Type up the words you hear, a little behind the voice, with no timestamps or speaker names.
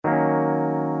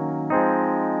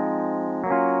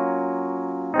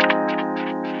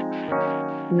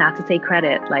not to take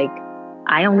credit, like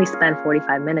I only spend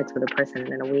 45 minutes with a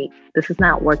person in a week. This is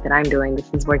not work that I'm doing. This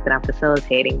is work that I'm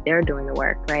facilitating. They're doing the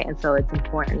work, right? And so it's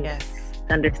important to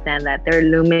understand that they're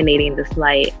illuminating this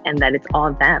light and that it's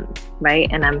all them, right?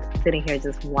 And I'm sitting here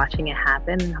just watching it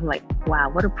happen. And I'm like, wow,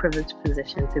 what a privileged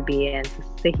position to be in, to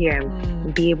sit here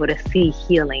and be able to see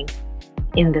healing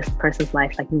in this person's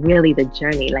life, like really the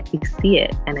journey, like you see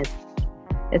it, and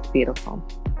it's beautiful.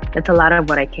 It's a lot of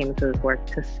what I came into this work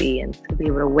to see and to be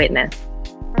able to witness.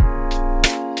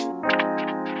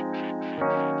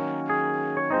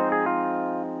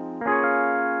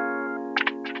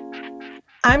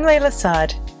 I'm Layla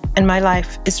Saad, and my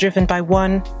life is driven by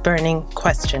one burning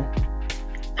question.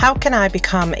 How can I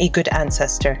become a good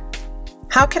ancestor?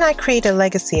 How can I create a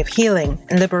legacy of healing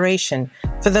and liberation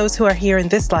for those who are here in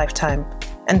this lifetime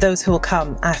and those who will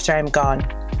come after I'm gone?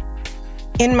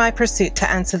 In my pursuit to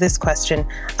answer this question,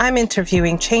 I'm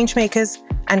interviewing changemakers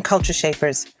and culture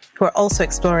shapers who are also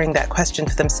exploring that question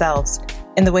for themselves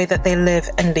in the way that they live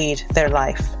and lead their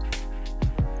life.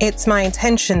 It's my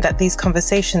intention that these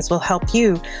conversations will help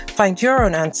you find your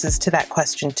own answers to that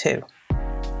question too.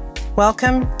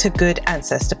 Welcome to Good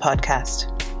Ancestor Podcast.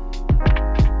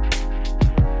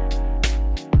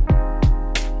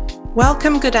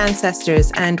 Welcome, Good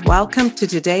Ancestors, and welcome to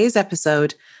today's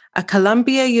episode. A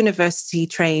Columbia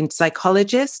University-trained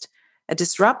psychologist, a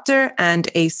disruptor, and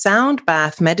a sound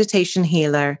bath meditation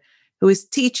healer who is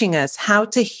teaching us how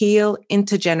to heal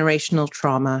intergenerational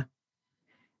trauma.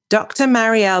 Dr.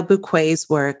 Marielle Bouquet's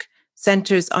work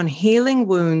centers on healing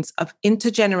wounds of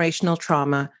intergenerational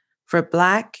trauma for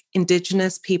Black,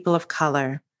 Indigenous people of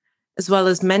color, as well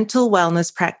as mental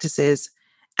wellness practices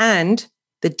and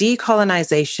the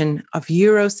decolonization of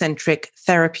Eurocentric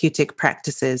therapeutic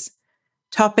practices,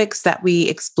 topics that we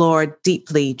explore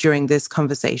deeply during this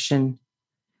conversation.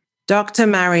 Dr.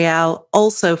 Marielle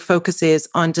also focuses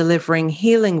on delivering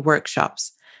healing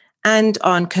workshops and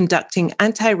on conducting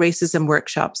anti-racism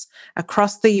workshops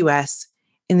across the US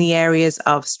in the areas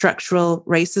of structural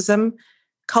racism,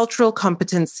 cultural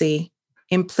competency,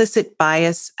 implicit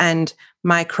bias, and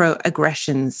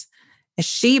microaggressions, as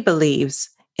she believes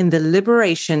in the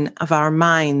liberation of our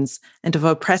minds and of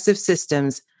oppressive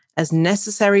systems as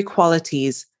necessary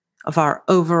qualities of our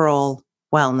overall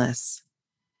wellness.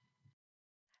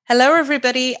 Hello,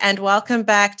 everybody, and welcome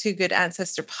back to Good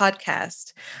Ancestor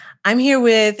Podcast. I'm here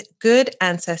with Good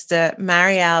Ancestor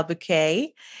Marielle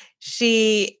Bouquet.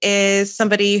 She is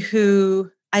somebody who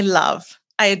I love,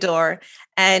 I adore.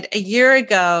 And a year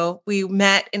ago, we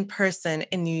met in person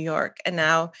in New York. And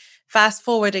now, fast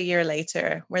forward a year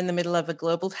later, we're in the middle of a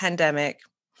global pandemic.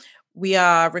 We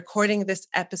are recording this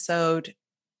episode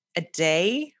a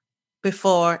day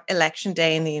before Election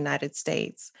Day in the United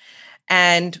States.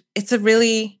 And it's a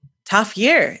really tough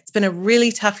year. It's been a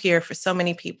really tough year for so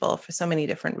many people for so many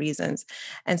different reasons.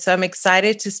 And so I'm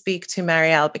excited to speak to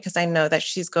Marielle because I know that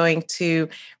she's going to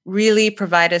really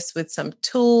provide us with some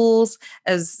tools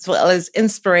as well as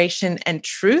inspiration and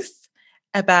truth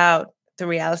about the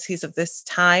realities of this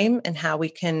time and how we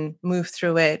can move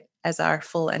through it as our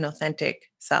full and authentic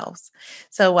selves.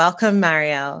 So welcome,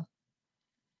 Marielle.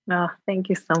 Oh, thank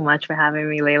you so much for having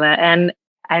me, Layla. And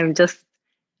I'm just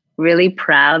really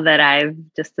proud that I've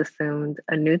just assumed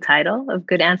a new title of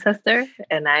Good Ancestor,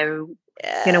 and I'm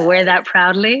going to wear that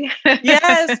proudly.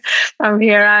 Yes. From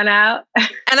here on out.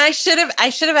 And I should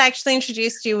have actually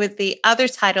introduced you with the other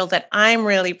title that I'm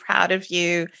really proud of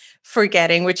you for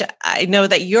getting, which I know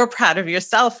that you're proud of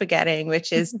yourself for getting,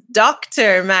 which is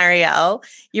Dr. Marielle.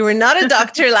 You were not a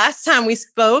doctor last time we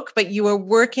spoke, but you were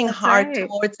working hard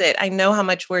towards it. I know how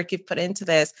much work you've put into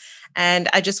this. And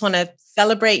I just want to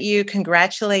celebrate you,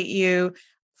 congratulate you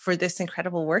for this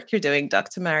incredible work you're doing,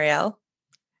 Dr. Marielle.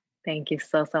 Thank you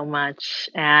so much.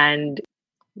 And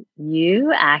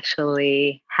you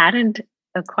actually hadn't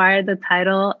acquired the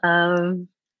title of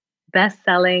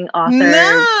best-selling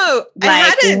author,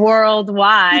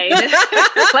 worldwide,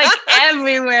 like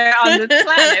everywhere on the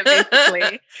planet,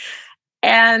 basically.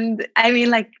 And I mean,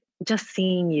 like, just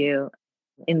seeing you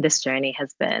in this journey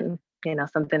has been,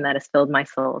 something that has filled my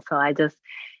soul. So I just,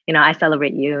 I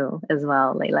celebrate you as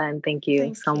well, Layla, and thank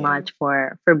you so much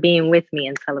for being with me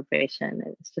in celebration.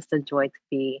 It's just a joy to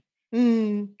be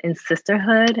in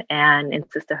sisterhood and in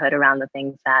sisterhood around the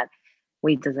things that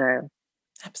we deserve.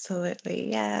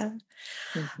 Absolutely. Yeah.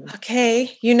 Mm-hmm.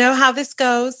 Okay. You know how this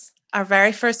goes. Our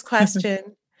very first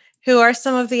question. Who are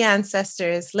some of the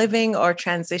ancestors, living or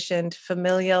transitioned,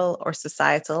 familial or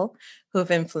societal, who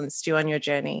have influenced you on your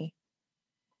journey?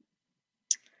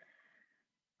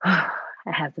 I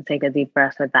have to take a deep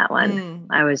breath with that one.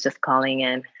 I was just calling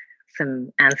in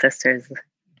some ancestors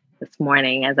this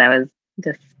morning as I was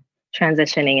just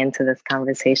transitioning into this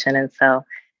conversation. And so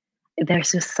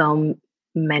there's just so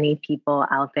many people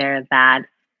out there that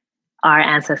are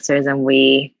ancestors and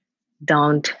we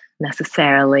don't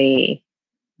necessarily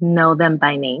know them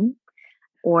by name,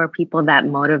 or people that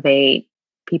motivate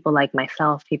people like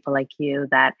myself, people like you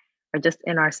that are just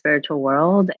in our spiritual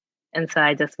world. And so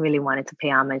I just really wanted to pay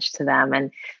homage to them.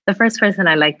 And the first person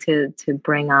I like to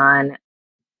bring on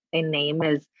a name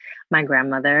is my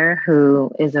grandmother,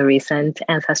 who is a recent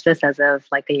ancestress as of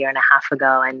like a year and a half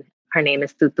ago. And her name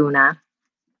is Tutuna.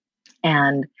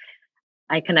 And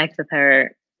I connect with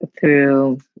her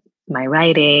through my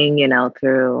writing,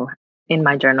 through in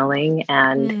my journaling,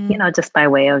 and, just by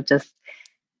way of just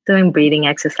doing breathing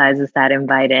exercises that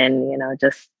invite in,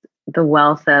 just the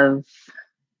wealth of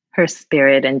her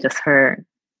spirit and just her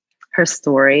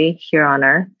story here on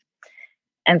earth.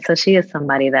 And so she is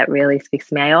somebody that really speaks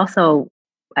to me.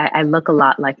 I look a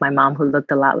lot like my mom, who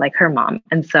looked a lot like her mom.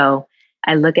 And so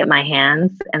I look at my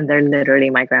hands and they're literally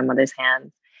my grandmother's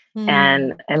hands.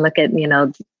 And I look at,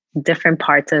 different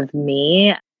parts of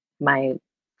me, my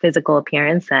physical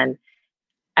appearance, and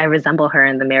I resemble her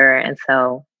in the mirror. And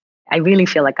so I really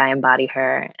feel like I embody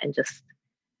her and just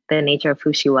the nature of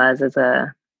who she was as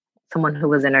someone who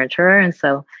was a nurturer. And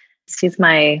so she's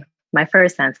my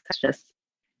first ancestress.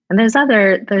 And there's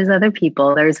other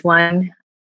people. There's one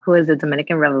who is a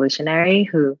Dominican revolutionary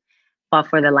who fought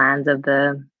for the lands of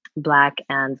the Black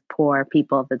and poor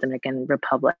people of the Dominican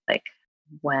Republic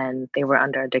when they were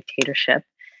under a dictatorship.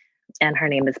 And her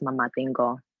name is Mama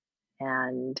Tingo.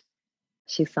 And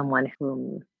she's someone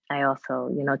whom I also,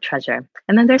 treasure.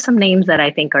 And then there's some names that I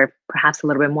think are perhaps a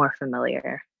little bit more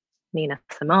familiar. Nina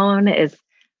Simone is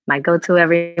my go-to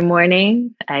every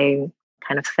morning. I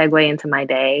kind of segue into my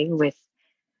day with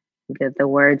the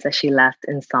words that she left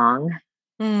in song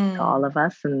to all of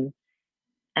us,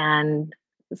 and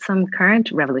some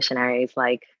current revolutionaries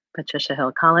like Patricia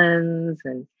Hill Collins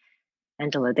and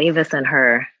Angela Davis and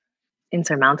her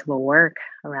insurmountable work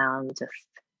around just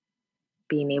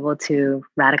being able to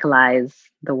radicalize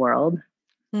the world.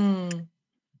 And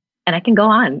I can go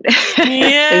on.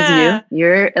 Yeah.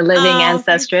 You're a living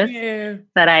ancestress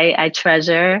that I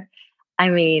treasure. I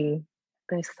mean,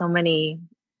 there's so many,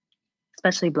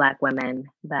 especially Black women,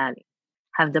 that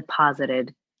have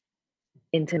deposited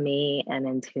into me and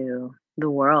into the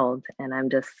world. And I'm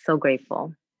just so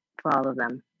grateful for all of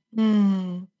them.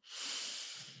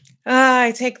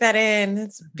 I take that in.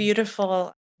 It's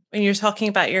beautiful. When you're talking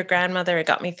about your grandmother, it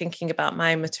got me thinking about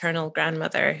my maternal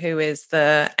grandmother, who is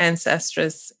the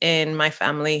ancestress in my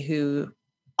family who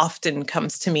often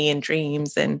comes to me in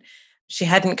dreams. And she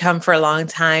hadn't come for a long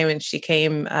time, and she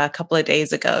came a couple of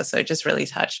days ago. So it just really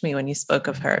touched me when you spoke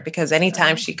of her, because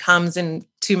anytime she comes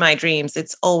into my dreams,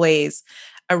 it's always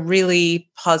a really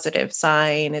positive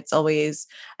sign. It's always,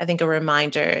 I think, a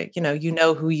reminder, you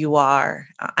know who you are.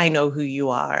 I know who you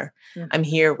are. I'm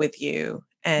here with you.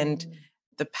 And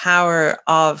the power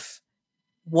of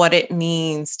what it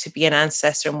means to be an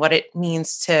ancestor and what it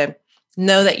means to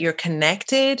know that you're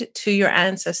connected to your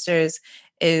ancestors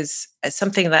is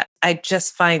something that I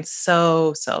just find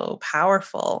so, so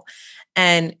powerful.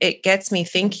 And it gets me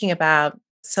thinking about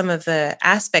some of the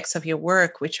aspects of your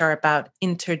work, which are about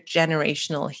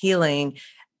intergenerational healing,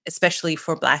 especially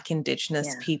for Black,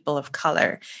 Indigenous people of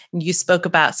color. And you spoke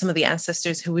about some of the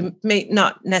ancestors who we may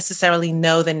not necessarily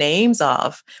know the names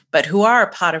of, but who are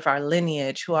a part of our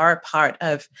lineage, who are a part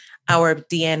of our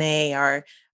DNA, our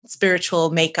spiritual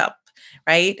makeup,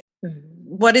 right?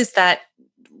 What is that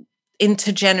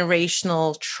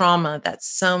intergenerational trauma that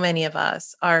so many of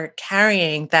us are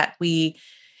carrying that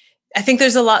I think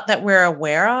there's a lot that we're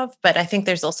aware of, but I think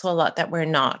there's also a lot that we're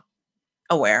not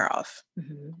aware of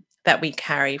that we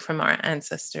carry from our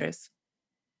ancestors.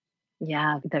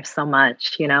 Yeah, there's so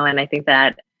much, and I think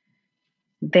that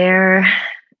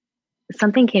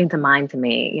something came to mind to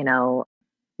me,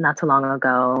 not too long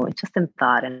ago, just in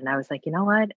thought. And I was like, you know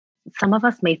what? Some of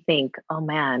us may think, oh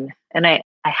man, and I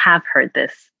have heard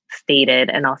this stated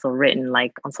and also written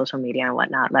like on social media and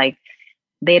whatnot, like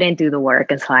they didn't do the work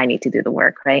and so I need to do the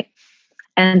work, right?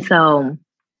 And so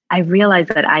I realized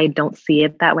that I don't see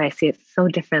it that way. I see it so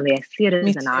differently. I see it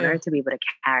as an honor to be able to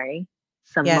carry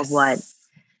some of what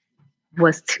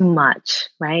was too much,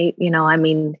 right? I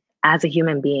mean, as a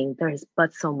human being, there's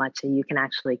but so much that you can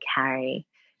actually carry,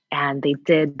 and they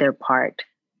did their part.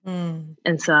 And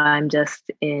so I'm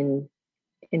just in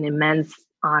an immense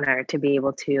honor to be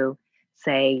able to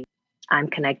say, I'm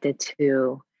connected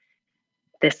to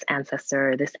this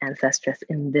ancestor, this ancestress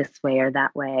in this way or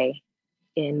that way,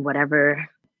 in whatever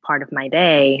part of my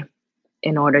day,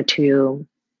 in order to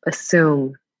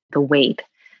assume the weight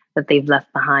that they've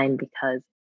left behind, because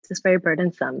it's just very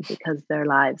burdensome, because their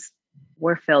lives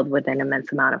were filled with an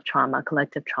immense amount of trauma,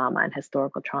 collective trauma and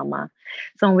historical trauma.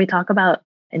 So when we talk about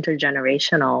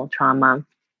intergenerational trauma,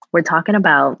 we're talking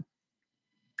about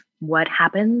what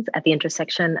happens at the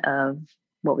intersection of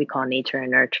what we call nature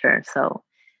and nurture. So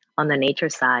on the nature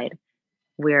side,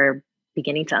 we're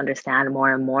beginning to understand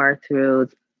more and more through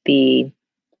the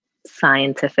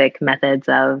scientific methods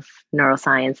of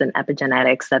neuroscience and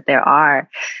epigenetics that there are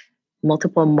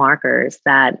multiple markers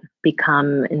that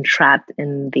become entrapped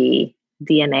in the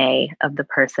DNA of the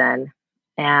person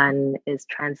and is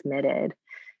transmitted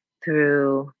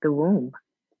through the womb.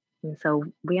 And so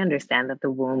we understand that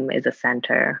the womb is a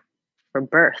center for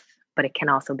birth, but it can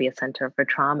also be a center for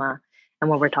trauma. And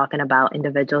when we're talking about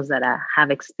individuals that have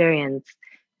experienced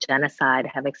genocide,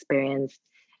 have experienced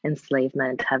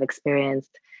enslavement, have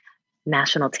experienced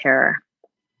national terror,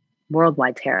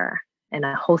 worldwide terror, and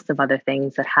a host of other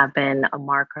things that have been a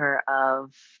marker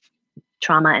of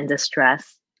trauma and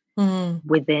distress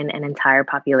within an entire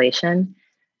population,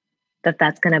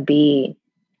 that's going to be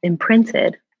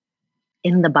imprinted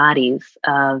in the bodies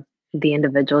of the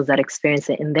individuals that experience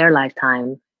it in their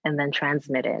lifetime and then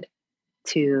transmitted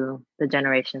to the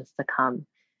generations to come.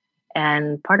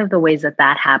 And part of the ways that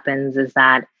that happens is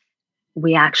that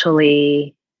we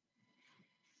actually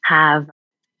have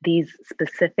these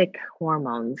specific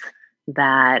hormones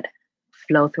that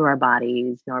flow through our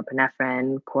bodies,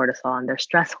 norepinephrine, cortisol, and they're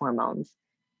stress hormones.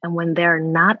 And when they're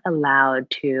not allowed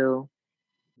to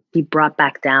be brought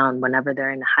back down whenever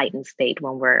they're in a heightened state,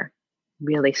 when we're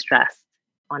really stressed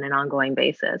on an ongoing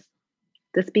basis,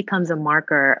 this becomes a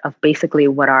marker of basically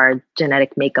what our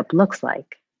genetic makeup looks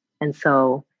like. And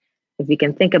so if you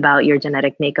can think about your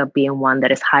genetic makeup being one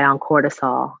that is high on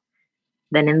cortisol,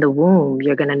 then in the womb,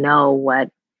 you're going to know what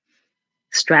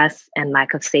stress and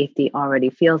lack of safety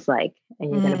already feels like.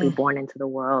 And you're going to be born into the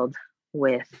world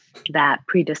with that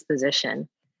predisposition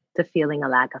to feeling a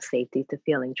lack of safety, to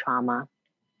feeling trauma.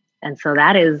 And so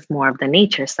that is more of the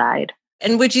nature side.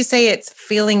 And would you say it's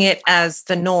feeling it as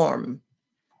the norm?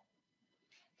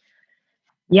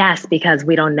 Yes, because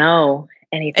we don't know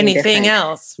anything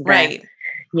else, right?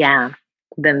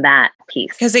 Than that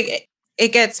piece. Because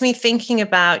it gets me thinking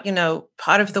about,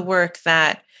 part of the work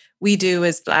that we do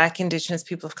as Black, Indigenous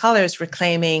people of color is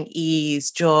reclaiming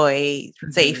ease, joy,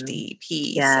 safety,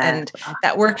 peace. Yes. And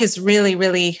that work is really,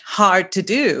 really hard to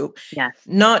do. Yes.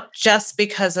 Not just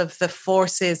because of the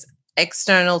forces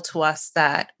external to us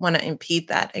that want to impede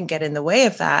that and get in the way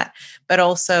of that, but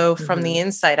also from the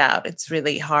inside out, it's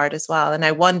really hard as well. And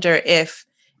I wonder if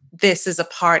this is a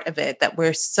part of it, that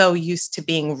we're so used to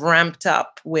being ramped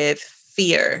up with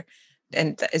fear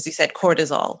and, as you said,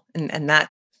 cortisol, and that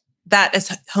is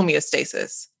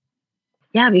homeostasis.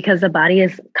 Yeah, because the body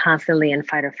is constantly in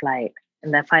fight or flight.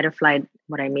 And that fight or flight,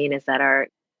 what I mean is that our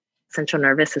central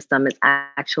nervous system is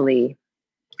actually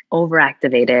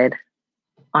overactivated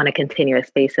on a continuous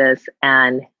basis.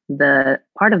 And the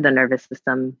part of the nervous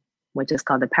system, which is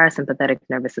called the parasympathetic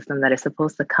nervous system, that is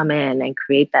supposed to come in and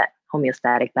create that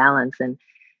homeostatic balance and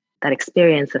that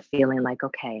experience of feeling like,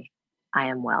 okay, I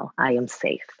am well, I am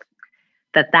safe.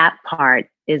 That part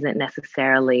isn't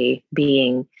necessarily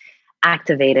being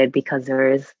activated because there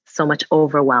is so much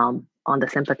overwhelm on the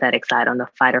sympathetic side, on the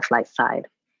fight or flight side.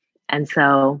 And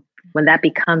so when that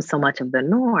becomes so much of the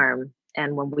norm,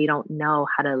 and when we don't know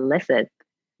how to elicit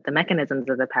the mechanisms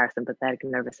of the parasympathetic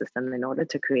nervous system in order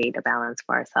to create a balance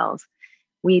for ourselves,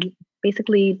 we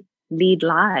basically lead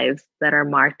lives that are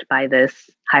marked by this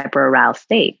hyper-aroused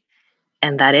state.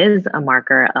 And that is a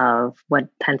marker of what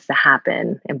tends to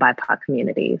happen in BIPOC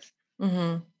communities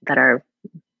that are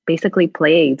basically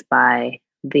plagued by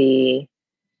the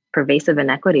pervasive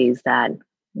inequities that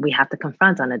we have to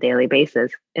confront on a daily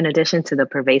basis, in addition to the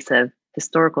pervasive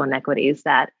historical inequities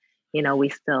that, we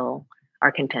still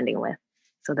are contending with.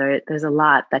 So there's a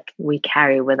lot that we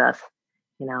carry with us,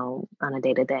 on a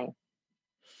day-to-day.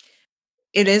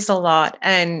 It is a lot.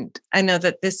 And I know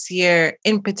that this year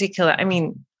in particular,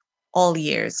 all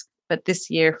years, but this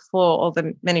year, for all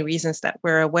the many reasons that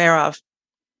we're aware of,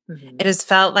 it has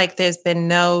felt like there's been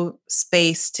no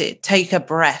space to take a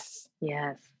breath.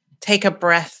 Yes. Take a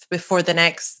breath before the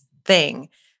next thing.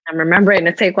 I'm remembering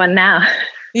to take one now.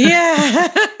 Yeah.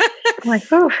 I'm like,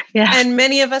 oh, yeah. And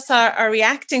many of us are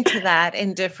reacting to that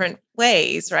in different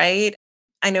ways, right?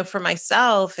 I know for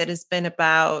myself, it has been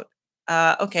about,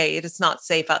 okay, it is not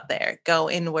safe out there. Go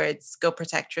inwards, go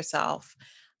protect yourself.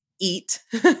 Eat,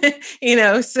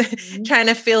 trying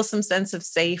to feel some sense of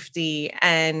safety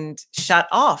and shut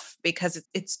off because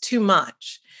it's too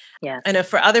much. Yeah. I know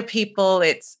for other people,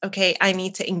 it's okay, I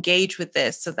need to engage with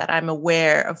this so that I'm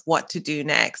aware of what to do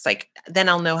next. Like, then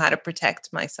I'll know how to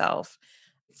protect myself.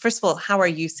 First of all, how are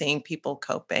you seeing people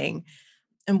coping?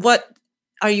 And what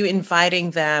are you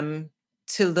inviting them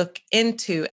to look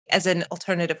into as an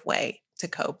alternative way to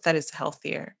cope that is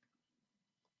healthier?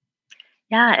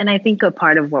 Yeah. And I think a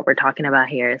part of what we're talking about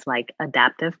here is like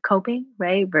adaptive coping,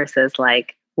 right? Versus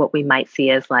like what we might see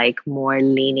as like more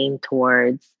leaning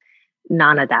towards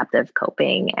non adaptive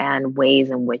coping and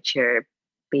ways in which you're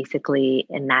basically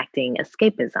enacting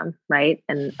escapism, right?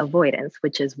 And avoidance,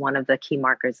 which is one of the key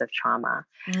markers of trauma.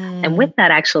 And Mm. with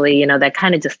that, actually, that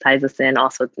kind of just ties us in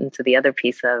also into the other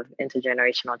piece of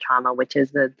intergenerational trauma, which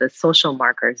is the social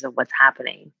markers of what's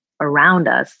happening around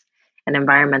us and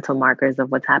environmental markers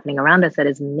of what's happening around us that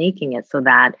is making it so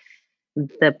that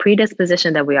the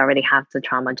predisposition that we already have to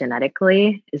trauma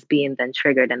genetically is being then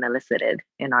triggered and elicited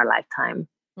in our lifetime.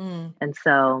 Mm. And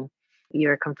so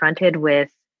you're confronted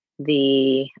with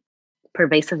the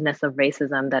pervasiveness of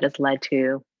racism that has led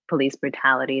to police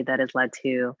brutality, that has led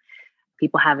to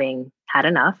people having had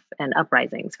enough and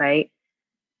uprisings, right?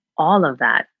 All of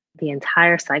that, the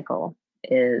entire cycle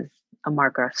is a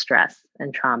marker of stress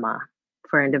and trauma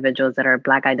for individuals that are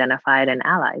Black identified and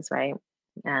allies, right?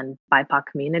 And BIPOC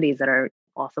communities that are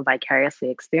also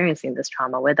vicariously experiencing this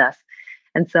trauma with us.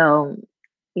 And so,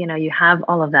 you have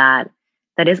all of that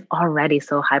that is already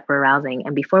so hyper arousing.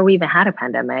 And before we even had a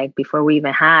pandemic, before we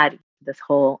even had this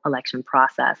whole election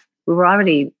process, we were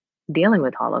already dealing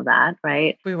with all of that,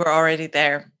 right? We were already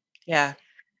there. Yeah.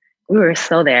 We were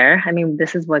so there. I mean,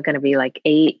 this is what going to be like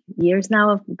 8 years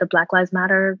now of the Black Lives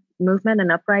Matter movement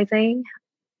and uprising.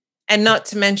 And not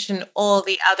to mention all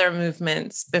the other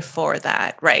movements before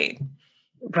that, right?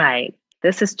 Right.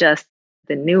 This is just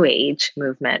the new age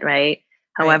movement, right?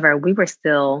 However, we were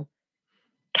still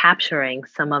capturing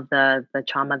some of the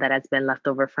trauma that has been left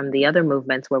over from the other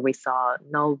movements where we saw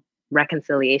no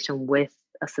reconciliation with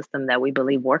a system that we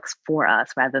believe works for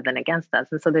us rather than against us.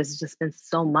 And so there's just been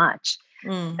so much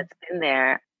that's been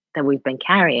there that we've been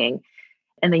carrying.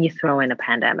 And then you throw in a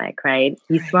pandemic, right?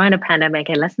 You throw in a pandemic,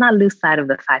 and let's not lose sight of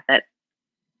the fact that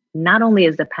not only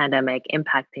is the pandemic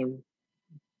impacting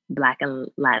Black and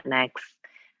Latinx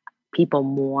people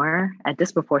more at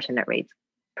disproportionate rates,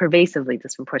 pervasively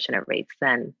disproportionate rates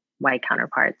than white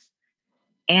counterparts.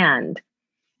 And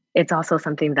it's also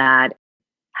something that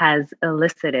has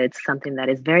elicited something that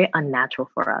is very unnatural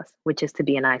for us, which is to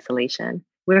be in isolation.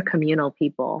 We're communal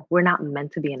people. We're not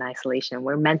meant to be in isolation.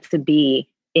 We're meant to be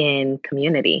in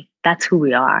community. That's who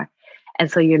we are.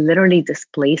 And so you're literally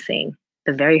displacing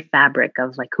the very fabric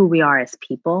of like who we are as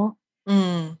people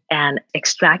and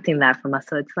extracting that from us.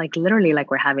 So it's like literally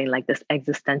like we're having like this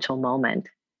existential moment,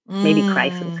 maybe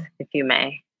crisis, if you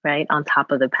may, right? On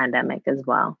top of the pandemic as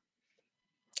well.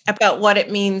 About what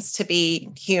it means to be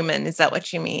human. Is that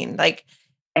what you mean? Like,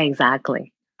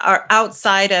 exactly. Are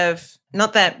outside of,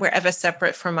 not that we're ever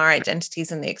separate from our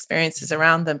identities and the experiences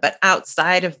around them, but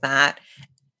outside of that,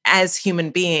 as human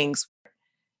beings,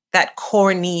 that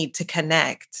core need to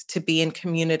connect, to be in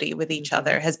community with each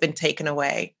other has been taken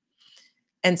away.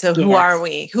 And so who are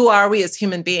we? Who are we as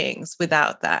human beings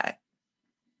without that?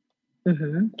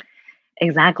 Mm-hmm.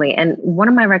 Exactly. And one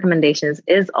of my recommendations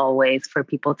is always for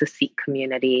people to seek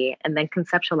community and then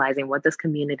conceptualizing what does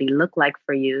community look like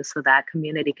for you so that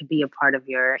community can be a part of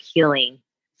your healing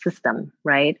system,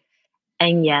 right?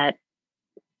 And yet,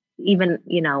 even,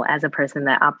 as a person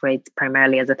that operates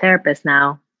primarily as a therapist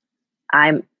now,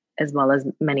 I'm, as well as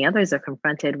many others, are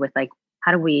confronted with like,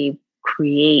 how do we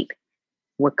create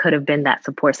what could have been that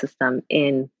support system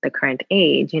in the current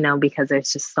age, because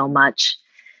there's just so much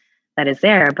that is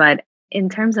there. But in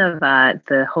terms of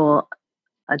the whole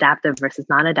adaptive versus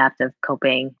non-adaptive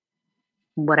coping,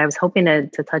 what I was hoping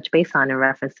to touch base on in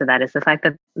reference to that is the fact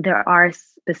that there are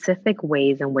specific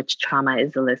ways in which trauma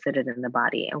is elicited in the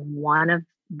body. And one of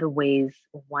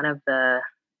the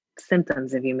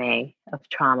symptoms, if you may, of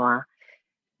trauma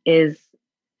is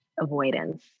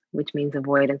avoidance, which means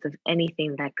avoidance of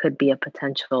anything that could be a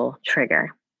potential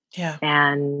trigger. Yeah.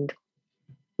 And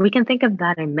we can think of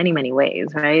that in many, many ways,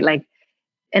 right? Like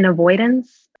an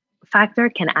avoidance factor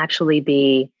can actually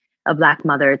be a Black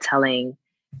mother telling,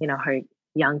 her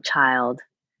young child,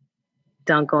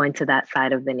 don't go into that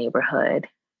side of the neighborhood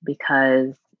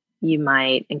because you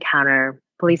might encounter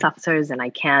police officers and I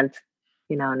can't,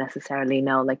 necessarily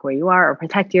know like where you are or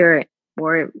protect you,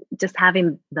 or just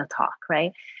having the talk,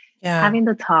 right? Yeah. Having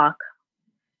the talk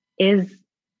is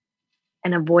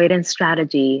an avoidance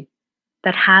strategy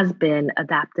that has been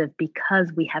adaptive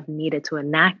because we have needed to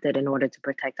enact it in order to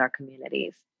protect our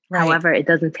communities. Right. However, it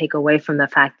doesn't take away from the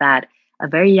fact that a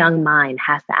very young mind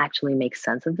has to actually make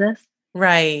sense of this.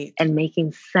 Right. And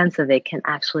making sense of it can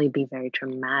actually be very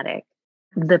traumatic.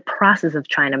 The process of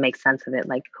trying to make sense of it,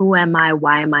 like, who am I?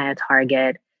 Why am I a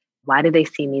target? Why do they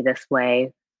see me this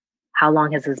way? How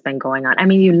long has this been going on? I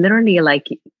mean, you literally, like,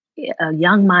 a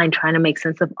young mind trying to make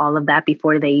sense of all of that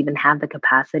before they even have the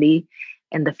capacity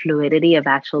and the fluidity of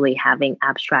actually having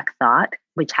abstract thought,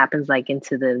 which happens like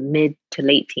into the mid to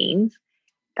late teens.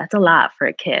 That's a lot for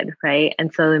a kid, right?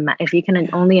 And so if you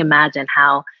can only imagine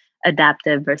how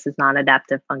adaptive versus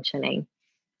non-adaptive functioning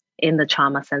in the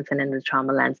trauma sense and in the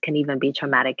trauma lens can even be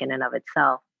traumatic in and of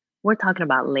itself. We're talking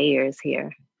about layers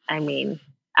here. I mean,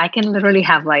 I can literally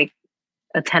have like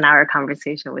a 10-hour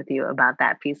conversation with you about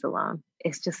that piece alone.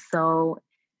 It's just so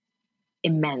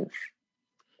immense.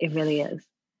 It really is.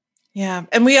 Yeah.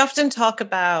 And we often talk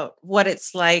about what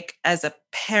it's like as a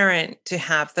parent to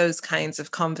have those kinds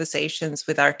of conversations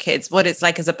with our kids, what it's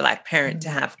like as a Black parent to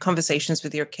have conversations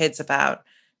with your kids about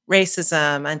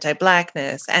racism,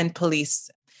 anti-Blackness, and police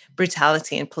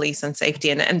brutality and police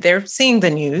unsafety. And they're seeing the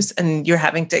news and you're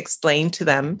having to explain to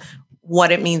them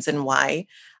what it means and why.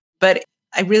 But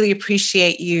I really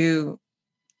appreciate you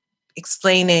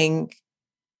explaining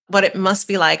what it must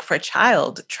be like for a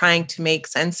child trying to make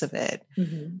sense of it.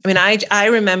 Mm-hmm. I mean, I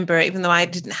remember, even though I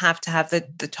didn't have to have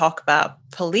the talk about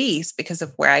police because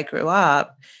of where I grew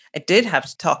up, I did have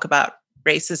to talk about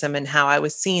racism and how I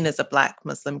was seen as a Black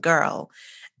Muslim girl.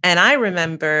 And I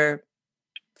remember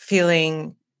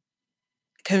feeling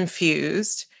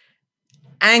confused,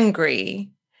 angry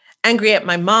at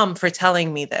my mom for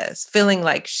telling me this, feeling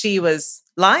like she was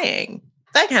lying.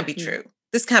 That can't be true.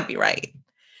 This can't be right.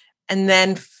 And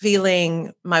then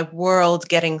feeling my world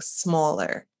getting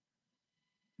smaller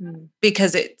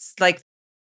because it's like,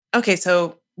 okay,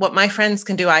 so what my friends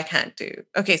can do, I can't do.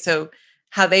 Okay, so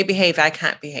how they behave, I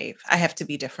can't behave. I have to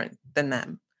be different than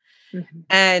them. Mm-hmm.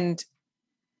 And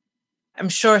I'm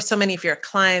sure so many of your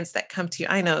clients that come to you,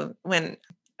 I know when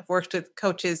I've worked with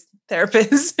coaches,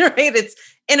 therapists, right? It's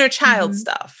inner child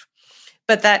stuff.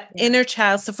 But that inner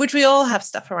child stuff, which we all have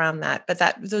stuff around that, but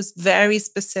that those very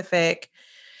specific,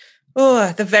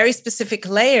 the very specific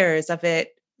layers of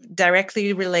it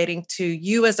directly relating to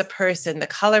you as a person, the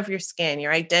color of your skin,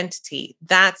 your identity,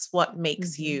 that's what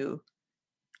makes you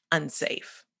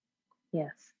unsafe.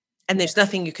 Yes. And there's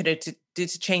nothing you could do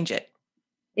to change it.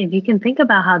 If you can think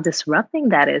about how disrupting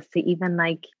that is to even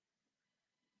like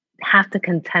have to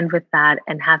contend with that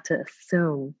and have to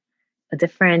assume a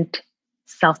different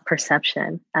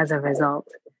self-perception as a result.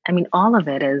 I mean, all of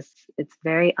it's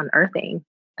very unearthing.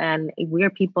 And we're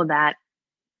people that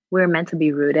we're meant to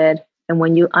be rooted. And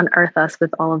when you unearth us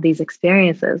with all of these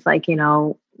experiences, like, you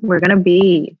know, we're going to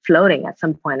be floating at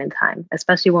some point in time,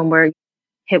 especially when we're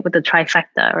hit with the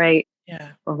trifecta, right? Yeah.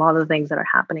 Of all the things that are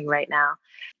happening right now.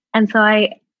 And so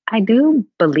I do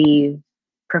believe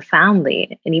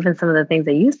profoundly, and even some of the things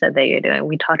that you said that you're doing,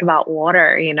 we talked about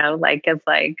water, you know, like it's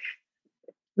like,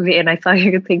 and I saw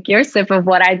you take your sip of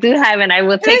what I do have, and I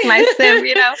will take my sip,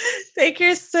 you know. Take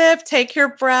your sip, take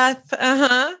your breath.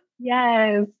 Uh-huh.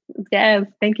 Yes.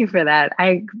 Thank you for that.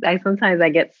 I sometimes I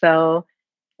get so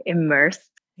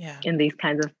immersed in these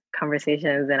kinds of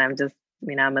conversations, and I'm just,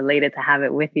 you know, I'm elated to have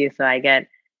it with you. So I get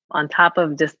on top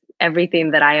of just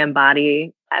everything that I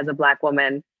embody as a Black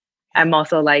woman, I'm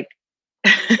also like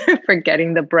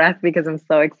forgetting the breath because I'm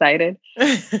so excited.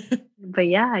 But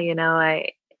yeah, you know,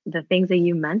 the things that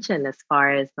you mentioned as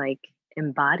far as like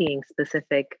embodying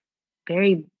specific,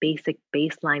 very basic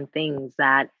baseline things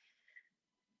that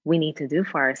we need to do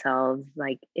for ourselves,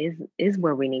 like is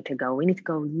where we need to go. We need to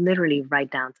go literally right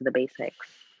down to the basics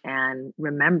and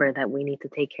remember that we need to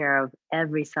take care of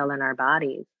every cell in our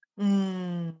bodies.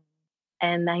 And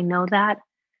I know that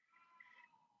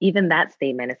even that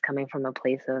statement is coming from a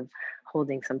place of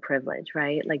holding some privilege,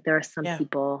 right? Like there are some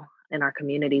people in our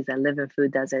communities that live in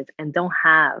food deserts and don't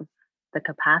have the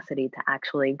capacity to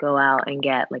actually go out and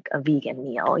get like a vegan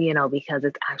meal, you know, because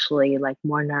it's actually like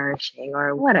more nourishing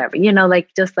or whatever, you know, like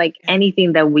just like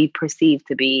anything that we perceive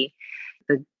to be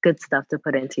the good stuff to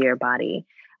put into your body.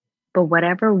 But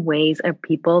whatever ways are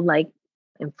people like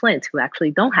in Flint who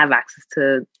actually don't have access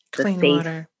to the clean safe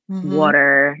water,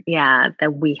 water,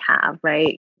 that we have,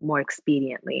 right? More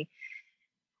expediently.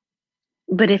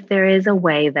 But if there is a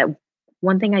way that,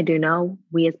 one thing I do know,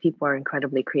 we as people are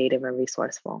incredibly creative and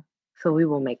resourceful. So we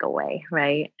will make a way,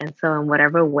 right? And so in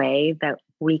whatever way that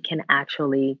we can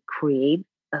actually create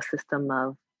a system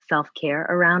of self-care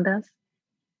around us,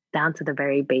 down to the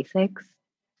very basics,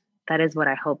 that is what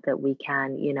I hope that we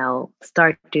can, you know,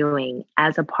 start doing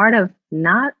as a part of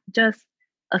not just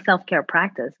a self-care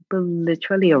practice, but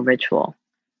literally a ritual,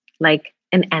 like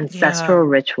an ancestral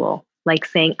ritual like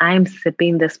saying, I'm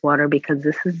sipping this water because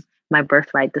this is my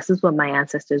birthright. This is what my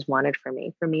ancestors wanted for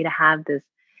me to have this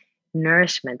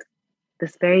nourishment,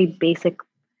 this very basic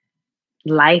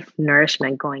life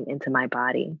nourishment going into my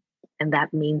body. And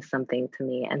that means something to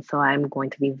me. And so I'm going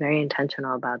to be very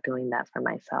intentional about doing that for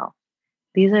myself.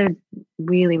 These are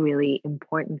really, really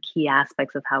important key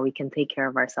aspects of how we can take care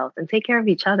of ourselves and take care of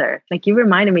each other. Like you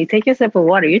reminded me, take a sip of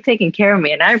water. You're taking care of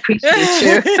me, and I appreciate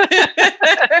you.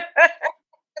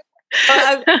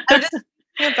 Well, I'm just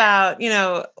thinking about,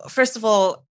 first of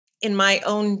all, in my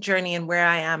own journey and where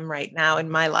I am right now in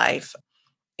my life,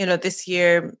 this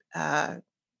year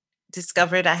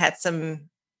discovered I had some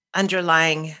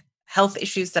underlying health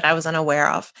issues that I was unaware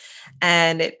of.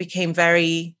 And it became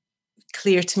very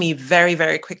clear to me very,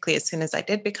 very quickly as soon as I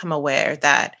did become aware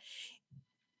that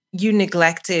you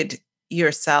neglected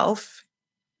yourself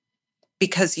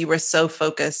because you were so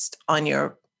focused on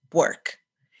your work.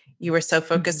 You were so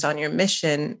focused on your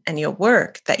mission and your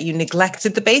work that you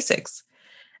neglected the basics.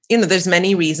 There's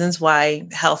many reasons why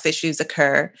health issues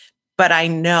occur, but I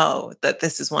know that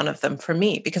this is one of them for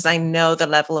me because I know the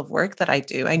level of work that I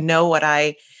do. I know what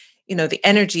the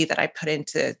energy that I put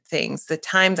into things, the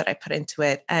time that I put into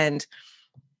it. And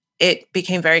it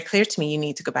became very clear to me, you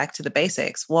need to go back to the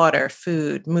basics: water,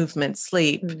 food, movement,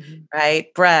 sleep,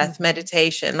 right? Breath,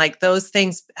 meditation, like those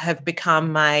things have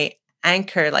become my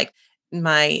anchor, like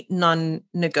my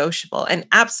non-negotiable. And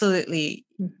absolutely,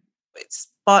 it's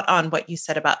spot on what you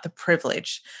said about the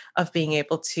privilege of being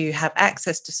able to have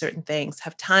access to certain things,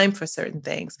 have time for certain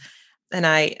things. And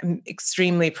I am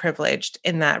extremely privileged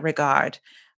in that regard.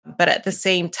 But at the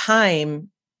same time,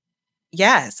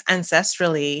 yes,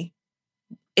 ancestrally,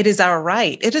 it is our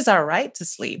right. It is our right to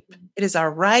sleep. It is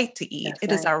our right to eat.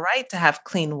 It is our right to have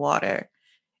clean water.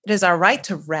 It is our right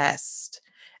to rest.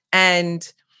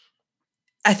 And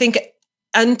I think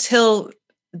until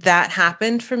that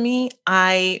happened for me,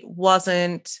 I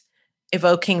wasn't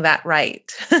evoking that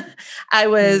right. I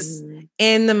was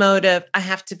in the mode of, I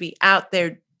have to be out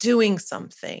there doing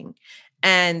something.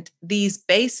 And these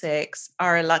basics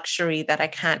are a luxury that I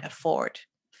can't afford.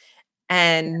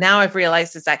 And now I've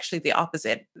realized it's actually the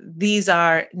opposite. These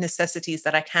are necessities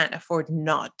that I can't afford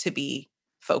not to be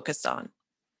focused on.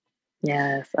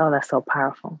 Yes. Oh, that's so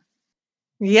powerful.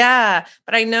 Yeah.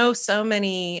 But I know so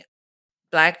many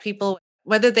Black people,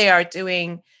 whether they are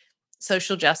doing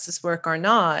social justice work or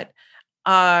not,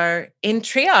 are in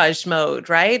triage mode,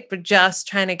 right? But just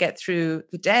trying to get through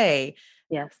the day.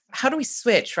 Yes. How do we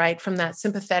switch, right? From that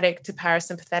sympathetic to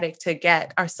parasympathetic to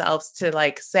get ourselves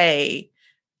to say,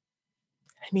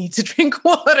 I need to drink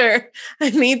water.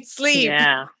 I need sleep.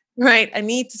 Yeah. Right. I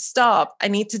need to stop. I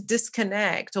need to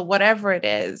disconnect or whatever it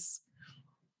is.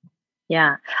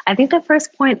 Yeah. I think the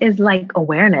first point is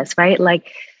awareness, right?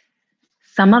 Like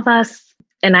some of us,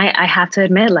 and I have to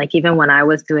admit, even when I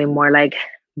was doing more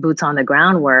boots on the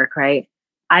ground work, right?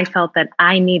 I felt that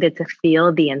I needed to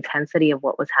feel the intensity of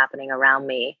what was happening around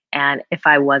me. And if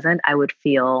I wasn't, I would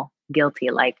feel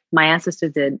guilty. Like my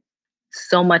ancestors did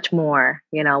so much more,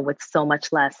 with so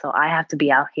much less. So I have to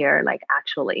be out here,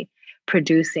 actually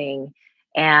producing.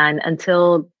 And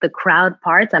until the crowd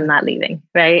parts, I'm not leaving.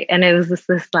 Right. And it was just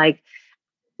this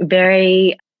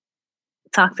very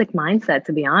toxic mindset,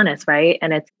 to be honest. Right.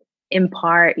 And it's in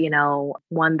part,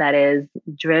 one that is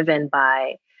driven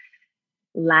by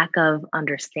lack of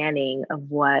understanding of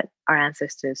what our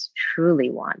ancestors truly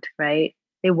want. Right.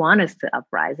 They want us to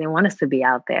uprise. They want us to be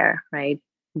out there. Right.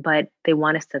 But they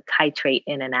want us to titrate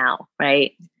in and out,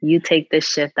 right? You take this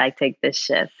shift, I take this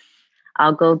shift.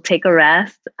 I'll go take a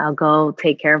rest. I'll go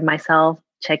take care of myself,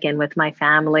 check in with my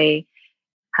family,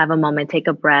 have a moment, take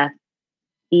a breath,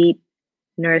 eat,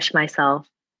 nourish myself.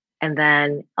 And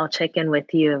then I'll check in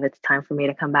with you if it's time for me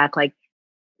to come back.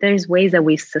 There's ways that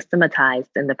we've systematized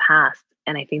in the past.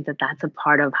 And I think that that's a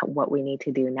part of what we need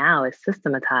to do now is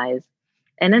systematize.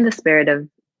 And in the spirit of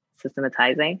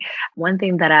systematizing, one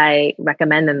thing that I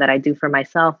recommend and that I do for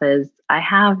myself is I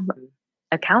have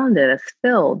a calendar that's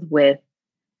filled with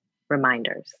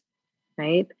reminders,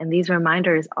 right? And these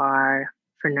reminders are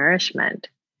for nourishment,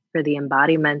 for the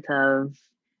embodiment of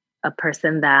a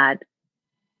person that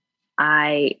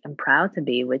I am proud to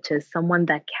be, which is someone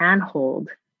that can hold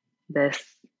this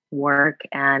work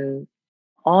and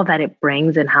all that it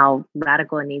brings and how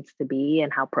radical it needs to be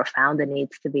and how profound it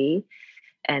needs to be,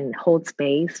 and hold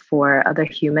space for other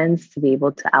humans to be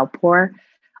able to outpour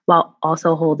while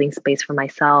also holding space for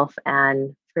myself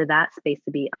and for that space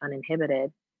to be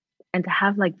uninhibited and to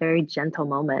have very gentle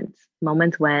moments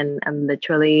when I'm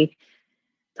literally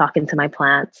talking to my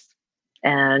plants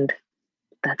and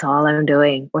that's all I'm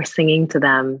doing, or singing to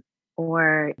them,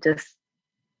 or just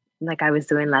like I was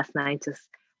doing last night, just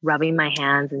rubbing my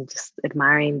hands and just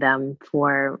admiring them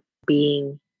for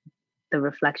being the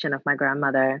reflection of my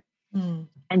grandmother.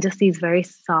 And just these very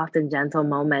soft and gentle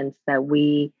moments that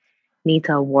we need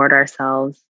to award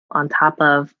ourselves on top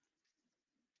of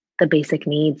the basic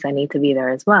needs that need to be there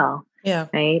as well. Yeah.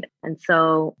 Right. And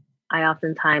so I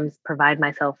oftentimes provide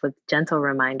myself with gentle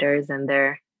reminders, and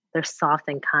they're soft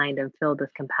and kind and filled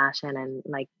with compassion, and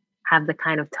like have the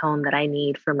kind of tone that I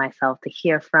need for myself to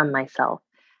hear from myself,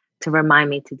 to remind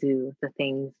me to do the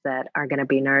things that are going to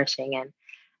be nourishing.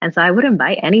 And so I would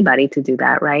invite anybody to do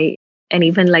that, right? And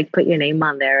even like put your name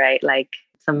on there, right? Like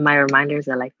some of my reminders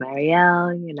are like,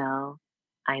 Marielle,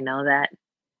 I know that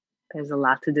there's a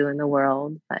lot to do in the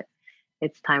world, but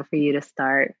it's time for you to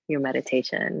start your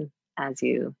meditation as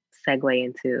you segue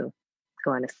into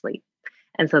going to sleep.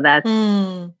 And so that's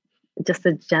just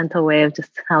a gentle way of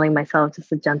just telling myself,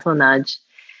 just a gentle nudge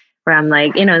where I'm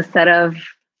like, instead of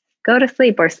go to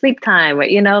sleep or sleep time,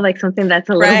 or, like something that's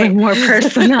a little bit more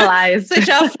personalized. Switch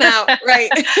off now.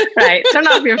 Right. Right. Turn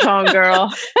off your phone,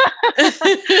 girl.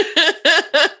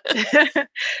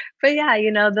 But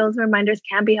yeah, those reminders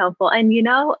can be helpful. And,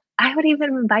 I would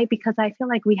even invite, because I feel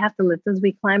like we have to lift as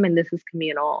we climb, and this is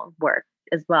communal work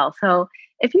as well. So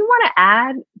if you want to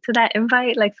add to that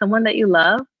invite, like someone that you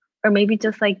love, or maybe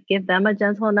just like give them a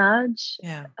gentle nudge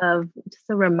of just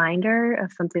a reminder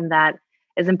of something that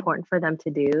is important for them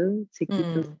to do to keep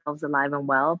themselves alive and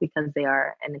well, because they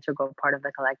are an integral part of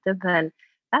the collective, then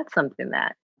that's something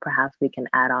that perhaps we can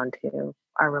add on to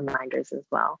our reminders as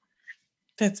well.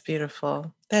 That's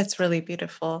beautiful. That's really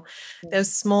beautiful.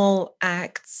 Those small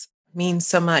acts mean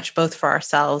so much, both for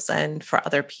ourselves and for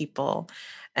other people.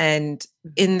 And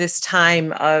in this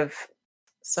time of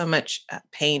so much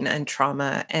pain and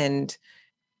trauma and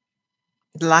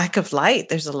lack of light,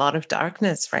 there's a lot of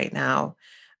darkness right now.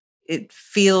 It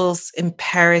feels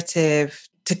imperative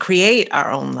to create our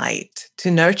own light,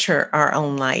 to nurture our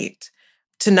own light,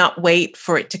 to not wait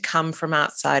for it to come from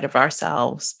outside of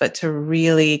ourselves, but to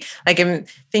really, like, I'm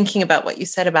thinking about what you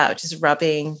said about just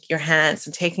rubbing your hands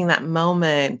and taking that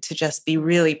moment to just be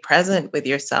really present with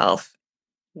yourself.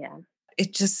 Yeah.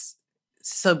 It's just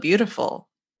so beautiful.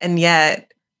 And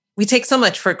yet we take so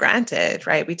much for granted,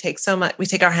 right? We take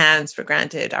our hands for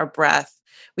granted, our breath.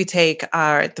 We take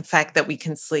the fact that we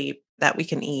can sleep, that we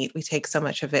can eat. We take so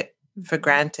much of it for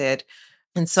granted.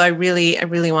 And so I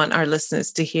really want our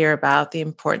listeners to hear about the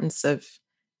importance of,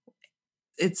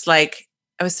 it's like,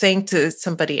 I was saying to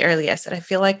somebody earlier, I said, I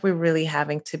feel like we're really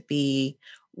having to be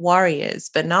warriors,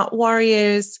 but not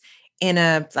warriors in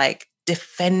a like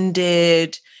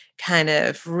defended kind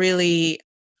of really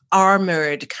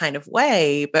armored kind of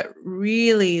way, but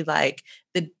really like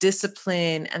the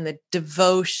discipline and the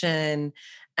devotion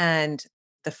and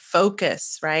the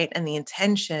focus, right? And the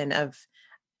intention of,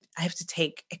 I have to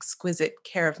take exquisite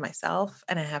care of myself,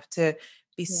 and I have to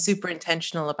be super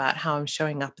intentional about how I'm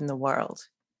showing up in the world.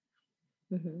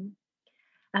 Mm-hmm.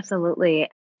 Absolutely.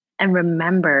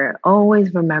 And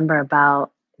always remember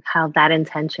about how that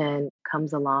intention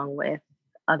comes along with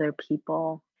other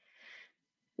people.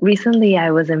 Recently,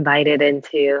 I was invited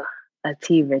into a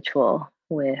tea ritual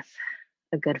with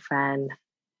a good friend.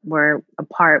 We're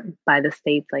apart by the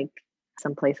states, like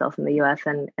someplace else in the US.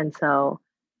 And so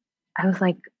I was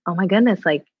like, oh my goodness,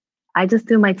 like I just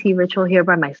do my tea ritual here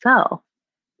by myself.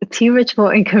 The tea ritual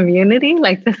in community,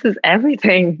 like this is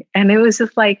everything. And it was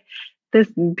just like this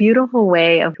beautiful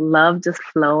way of love just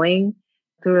flowing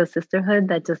through a sisterhood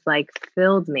that just like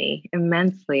filled me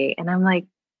immensely. And I'm like,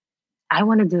 I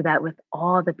want to do that with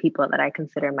all the people that I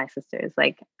consider my sisters.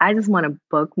 Like, I just want to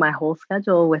book my whole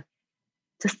schedule with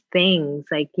just things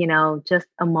like, just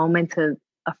a moment to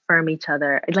affirm each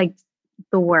other, like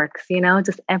the works,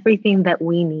 just everything that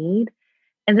we need.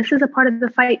 And this is a part of the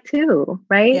fight too,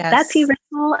 right? Yes. That tea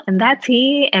ritual and that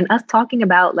tea and us talking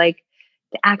about like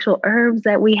the actual herbs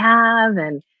that we have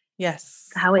and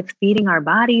how it's feeding our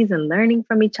bodies and learning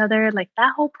from each other. Like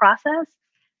that whole process,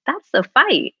 that's the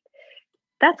fight.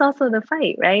 That's also the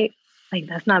fight, right? Like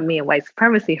that's not me and white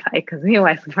supremacy fight, because me and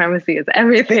white supremacy is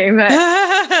everything, but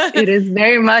it is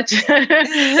very much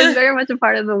it's very much a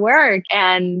part of the work.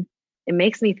 And it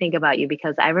makes me think about you,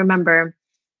 because I remember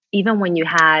even when you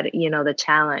had, the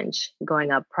challenge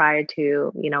going up prior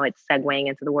to, it's segueing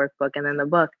into the workbook and then the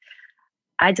book,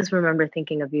 I just remember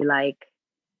thinking of you like,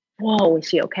 whoa, is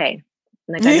she okay?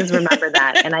 Like, I just remember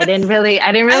that. And I didn't really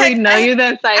know you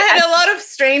then. So I had a lot of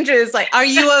strangers like, are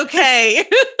you okay?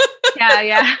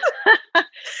 Yeah.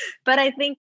 But I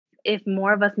think if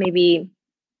more of us maybe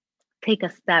take a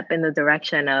step in the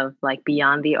direction of like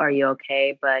beyond the are you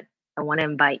okay, but I want to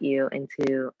invite you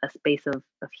into a space of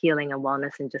healing and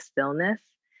wellness and just stillness.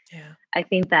 Yeah. I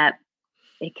think that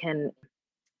it can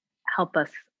help us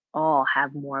all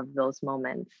have more of those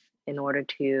moments in order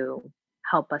to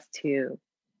help us to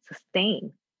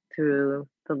sustain through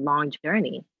the long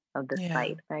journey of this Yeah.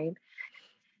 fight, right?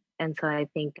 And so I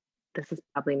think this is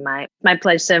probably my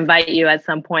pledge to invite you at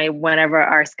some point whenever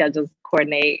our schedules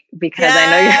coordinate, because I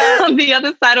know Yes. you're on the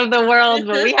other side of the world,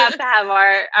 but we have to have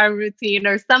our routine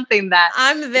or something that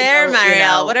I'm there,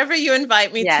 Marielle. Whatever you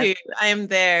invite me yes. to, I am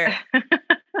there.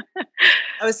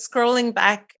 I was scrolling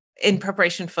back in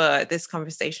preparation for this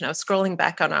conversation. I was scrolling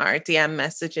back on our DM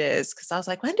messages because I was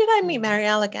like, when did I meet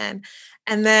Marielle again?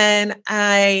 And then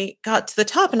I got to the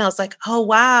top and I was like, oh,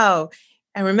 wow.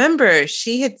 I remember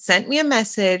she had sent me a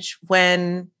message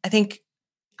when I think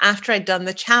after I'd done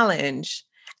the challenge,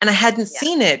 and I hadn't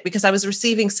seen it because I was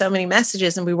receiving so many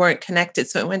messages and we weren't connected.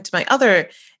 So it went to my other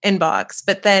inbox.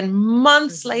 But then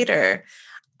months later,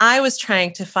 I was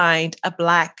trying to find a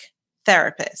Black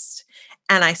therapist.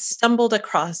 And I stumbled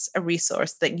across a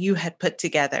resource that you had put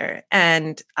together.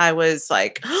 And I was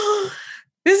like, oh,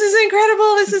 this is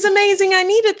incredible. This is amazing. I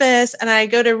needed this. And I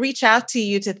go to reach out to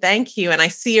you to thank you. And I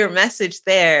see your message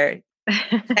there,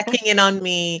 checking in on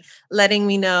me, letting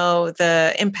me know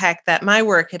the impact that my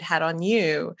work had had on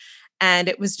you. And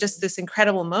it was just this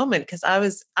incredible moment because I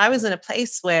was in a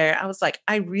place where I was like,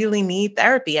 I really need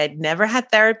therapy. I'd never had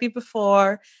therapy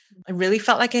before. I really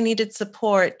felt like I needed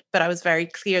support, but I was very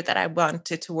clear that I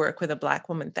wanted to work with a Black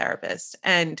woman therapist.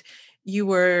 And you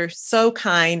were so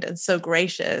kind and so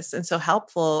gracious and so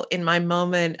helpful in my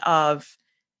moment of,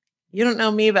 you don't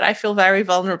know me, but I feel very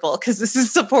vulnerable because this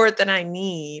is support that I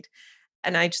need.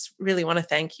 And I just really want to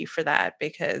thank you for that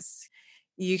because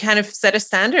you kind of set a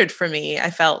standard for me,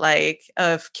 I felt like,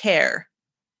 of care.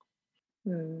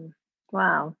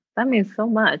 Wow. That means so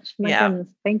much. My Yeah. goodness.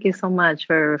 Thank you so much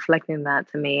for reflecting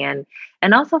that to me and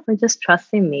also for just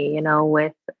trusting me,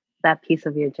 with that piece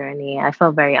of your journey. I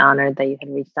felt very honored that you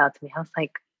had reached out to me. I was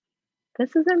like,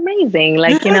 this is amazing.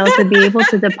 Like, to be able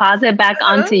to deposit back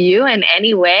onto you in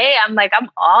any way. I'm like, I'm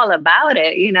all about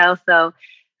it, So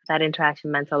that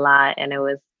interaction meant a lot. And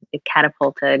it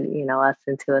catapulted, us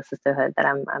into a sisterhood that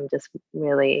I'm just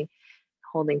really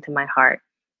holding to my heart.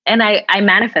 And I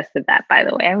manifested that, by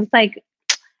the way. I was like,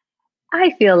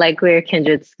 I feel like we're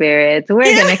kindred spirits. We're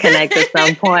going to connect at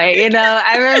some point.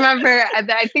 I remember,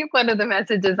 I think one of the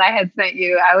messages I had sent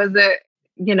you, I was,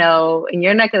 in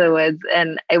your neck of the woods.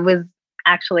 And it was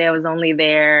actually, I was only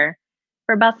there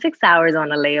for about 6 hours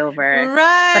on a layover.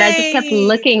 Right. But I just kept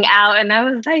looking out and I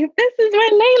was like, this is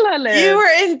where Layla lives. You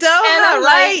were in Doha,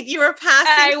 right? Like, you were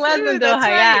passing I was through. in Doha,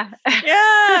 That's right.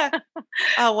 Yeah.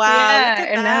 Oh, wow. Yeah. Look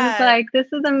at and that. I was like, this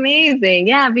is amazing.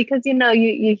 Yeah, because,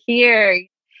 you hear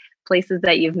places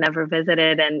that you've never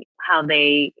visited and how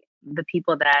the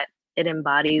people that it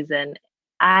embodies. And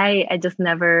I just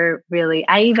never really,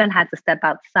 I even had to step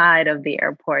outside of the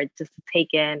airport just to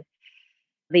take in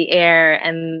the air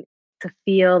and to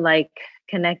feel like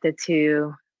connected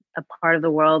to a part of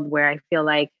the world where I feel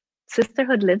like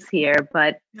sisterhood lives here,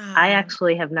 but I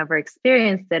actually have never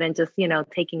experienced it. And just,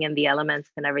 taking in the elements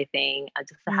and everything,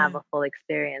 just to have a full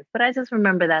experience. But I just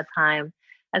remember that time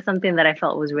as something that I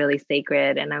felt was really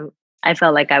sacred. And I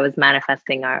felt like I was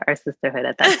manifesting our sisterhood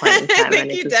at that point in time.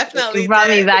 And it brought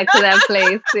me back to that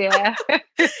place. Yeah.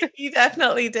 You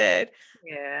definitely did.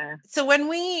 Yeah. So when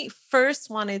we first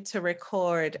wanted to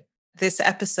record this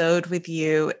episode with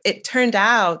you, it turned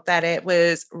out that it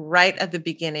was right at the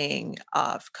beginning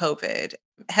of COVID. It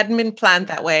hadn't been planned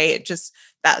that way.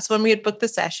 That's when we had booked the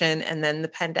session and then the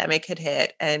pandemic had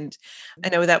hit. And I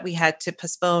know that we had to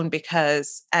postpone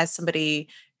because as somebody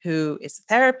who is a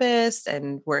therapist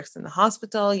and works in the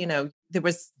hospital, there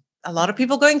was a lot of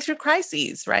people going through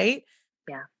crises, right?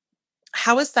 Yeah.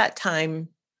 How was that time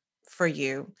for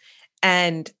you?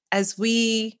 And as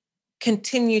we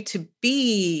continue to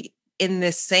be in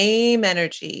the same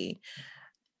energy,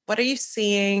 what are you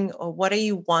seeing or what are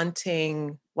you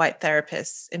wanting white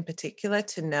therapists in particular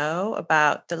to know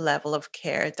about the level of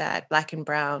care that Black and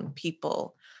Brown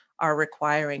people are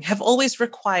requiring, have always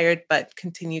required, but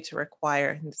continue to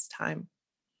require in this time?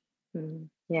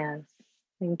 Yes.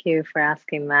 Thank you for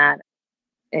asking that.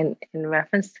 In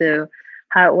reference to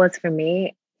how it was for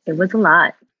me, it was a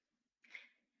lot.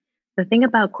 The thing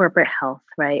about corporate health,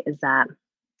 right, is that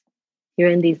you're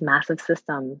in these massive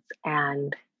systems.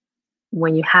 And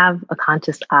when you have a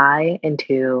conscious eye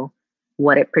into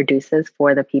what it produces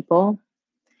for the people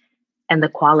and the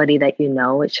quality that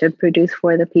it should produce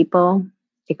for the people,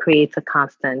 it creates a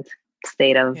constant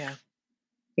state of,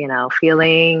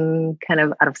 feeling kind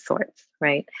of out of sorts,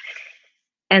 right?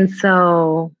 And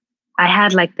so I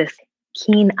had like this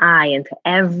keen eye into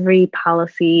every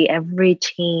policy, every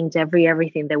change,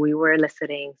 everything that we were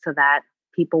eliciting so that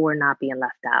people were not being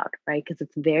left out, right? Because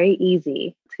it's very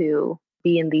easy to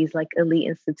be in these like elite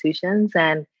institutions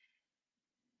and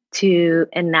to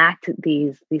enact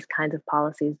these kinds of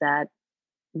policies that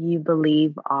you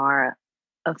believe are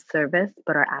of service,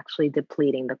 but are actually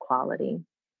depleting the quality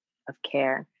of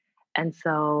care. And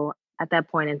so at that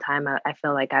point in time, I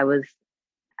feel like I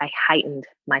heightened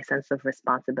my sense of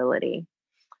responsibility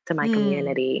to my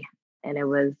community. And it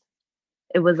was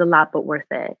a lot, but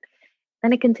worth it.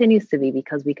 And it continues to be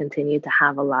because we continue to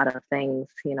have a lot of things,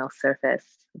 surface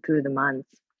through the months.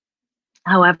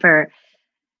 However,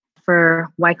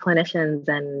 for white clinicians,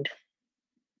 and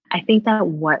I think that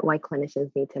what white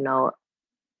clinicians need to know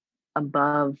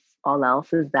above all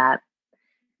else is that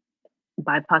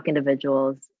BIPOC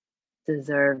individuals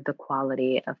deserve the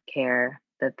quality of care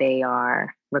that they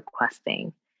are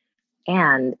requesting.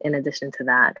 And in addition to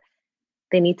that,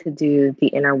 they need to do the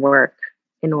inner work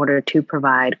in order to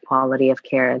provide quality of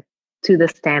care to the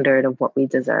standard of what we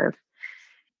deserve.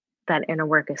 That inner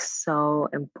work is so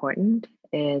important.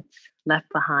 It's left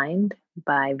behind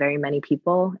by very many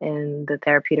people in the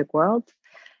therapeutic world,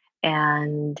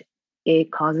 and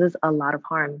it causes a lot of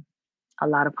harm. A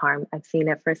lot of harm. I've seen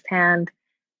it firsthand.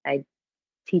 I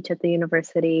teach at the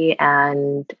university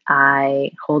and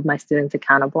I hold my students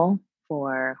accountable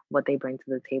for what they bring to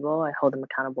the table. I hold them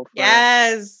accountable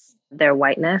for their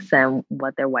whiteness and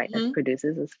what their whiteness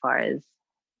produces as far as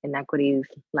inequities,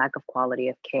 lack of quality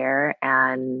of care,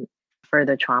 and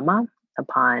further trauma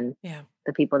upon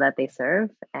the people that they serve.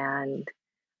 And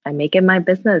I make it my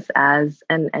business as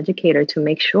an educator to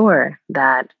make sure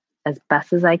that as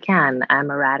best as I can,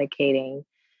 I'm eradicating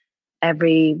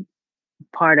every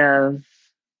part of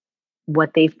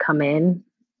what they've come in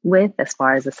with as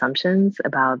far as assumptions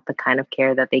about the kind of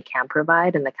care that they can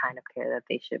provide and the kind of care that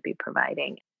they should be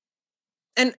providing.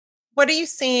 And what are you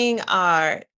seeing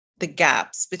are the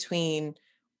gaps between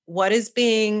what is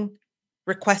being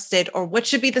requested or what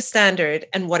should be the standard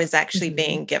and what is actually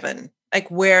being given? Like,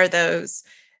 where are those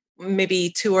maybe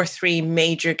 2 or 3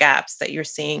 major gaps that you're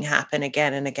seeing happen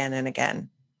again and again and again?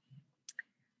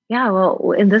 Yeah,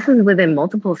 well, and this is within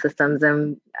multiple systems.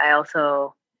 And I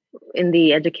also, in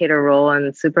the educator role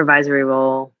and supervisory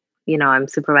role, I'm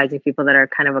supervising people that are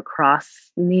kind of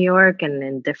across New York and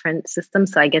in different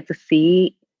systems. So I get to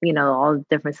see, all the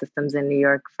different systems in New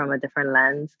York from a different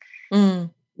lens.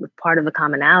 Part of the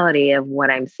commonality of what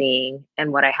I'm seeing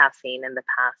and what I have seen in the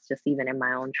past, just even in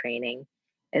my own training,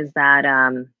 is that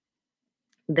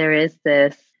there is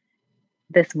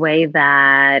this way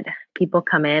that people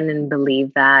come in and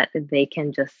believe that they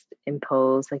can just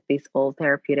impose like these old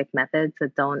therapeutic methods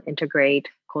that don't integrate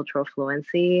cultural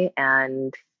fluency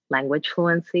and language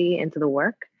fluency into the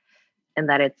work, and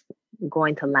that it's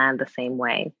going to land the same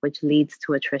way, which leads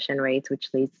to attrition rates, which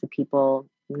leads to people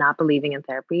not believing in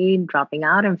therapy, dropping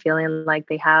out and feeling like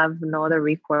they have no other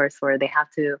recourse or they have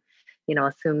to,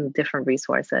 assume different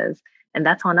resources. And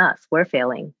that's on us. We're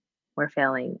failing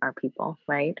our people,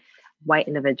 right? White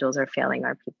individuals are failing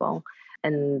our people.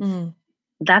 And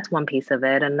that's one piece of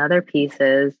it. Another piece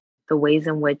is the ways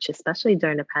in which, especially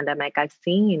during the pandemic, I've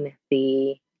seen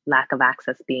the lack of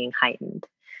access being heightened.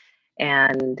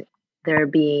 And there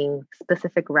being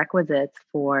specific requisites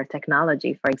for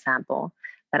technology, for example,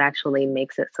 that actually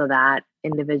makes it so that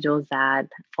individuals that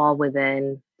fall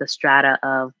within the strata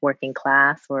of working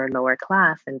class or lower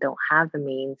class and don't have the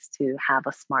means to have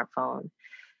a smartphone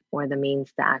or the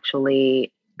means to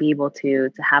actually be able to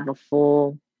have a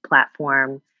full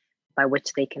platform by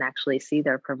which they can actually see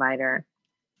their provider,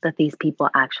 that these people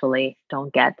actually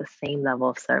don't get the same level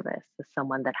of service as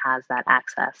someone that has that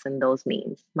access and those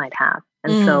means might have.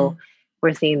 And so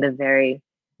we're seeing there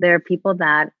are people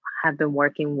that have been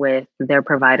working with their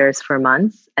providers for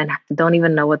months and don't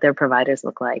even know what their providers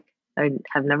look like, or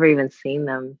have never even seen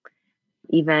them,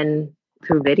 even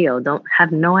through video,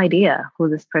 have no idea who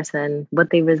this person,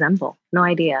 what they resemble, no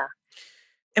idea.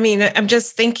 I mean, I'm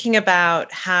just thinking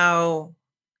about how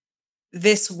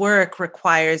this work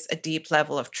requires a deep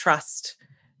level of trust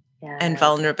and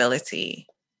vulnerability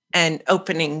and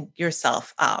opening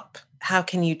yourself up. How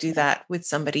can you do that with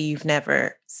somebody you've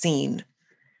never seen?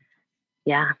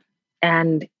 Yeah.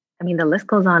 And I mean, the list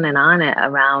goes on and on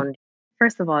around,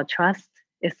 first of all, trust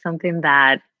is something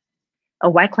that a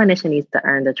white clinician needs to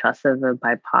earn the trust of a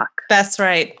BIPOC. That's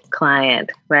right.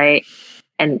 Client, right?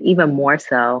 And even more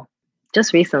so,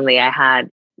 just recently I had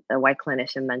a white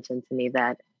clinician mention to me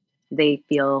that they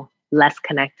feel less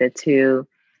connected to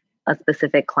a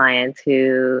specific client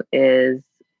who is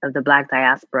of the Black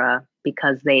diaspora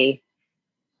because they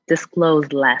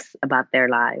disclose less about their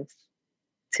lives.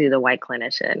 to the white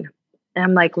clinician. And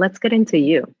I'm like, let's get into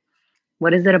you.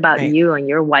 What is it about Right. you and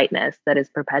your whiteness that is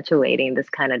perpetuating this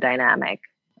kind of dynamic?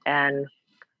 And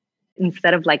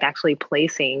instead of like actually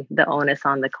placing the onus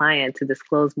on the client to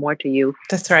disclose more to you.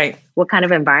 That's right. What kind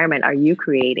of environment are you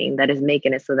creating that is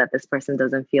making it so that this person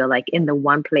doesn't feel like in the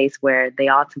one place where they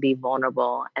ought to be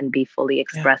vulnerable and be fully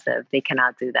expressive, they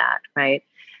cannot do that, right?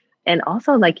 And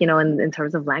also like, in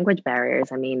terms of language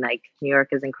barriers, I mean, like New York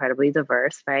is incredibly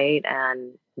diverse, right?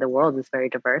 And the world is very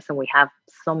diverse and we have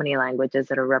so many languages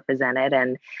that are represented.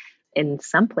 And in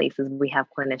some places we have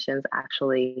clinicians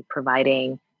actually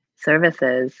providing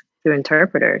services through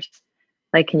interpreters.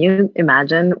 Like, can you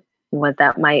imagine what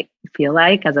that might feel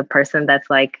like as a person that's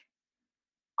like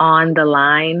on the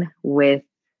line with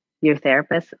your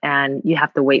therapist and you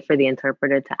have to wait for the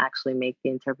interpreter to actually make the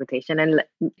interpretation? And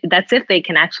that's if they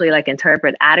can actually like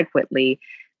interpret adequately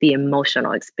the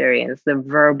emotional experience, the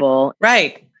verbal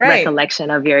recollection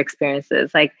of your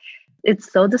experiences. Like,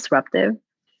 it's so disruptive.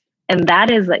 And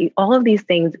that is like all of these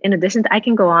things, in addition to, I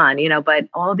can go on, but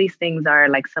all of these things are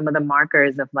like some of the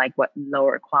markers of like what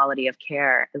lower quality of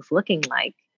care is looking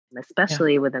like,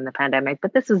 especially within the pandemic.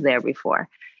 But this was there before.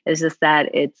 It's just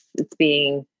that it's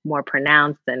being more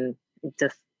pronounced and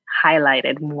just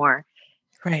highlighted more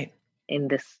in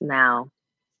this now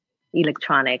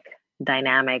electronic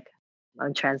dynamic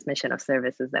transmission of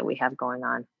services that we have going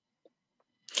on.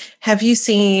 Have you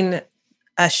seen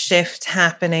a shift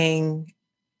happening?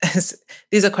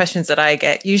 These are questions that I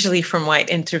get usually from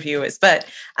white interviewers, but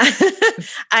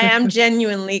I am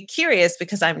genuinely curious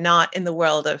because I'm not in the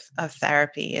world of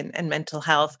therapy and mental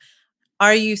health.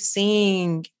 Are you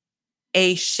seeing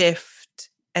a shift,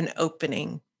 an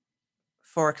opening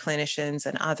for clinicians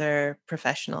and other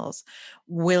professionals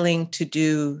willing to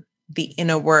do the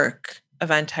inner work of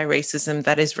anti-racism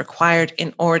that is required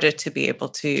in order to be able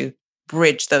to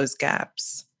bridge those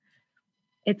gaps?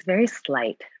 It's very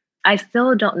slight. I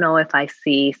still don't know if I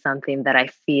see something that I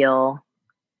feel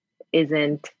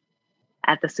isn't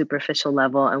at the superficial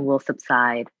level and will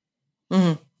subside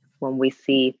when we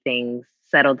see things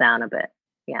settle down a bit.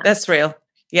 Yeah. That's real.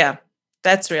 Yeah,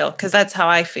 that's real. Because that's how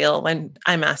I feel when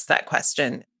I'm asked that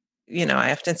question.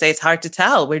 I often say it's hard to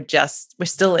tell. We're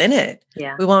still in it.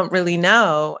 Yeah. We won't really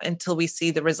know until we see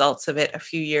the results of it a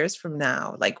few years from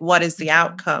now. Like, what is the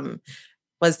outcome?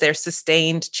 Was there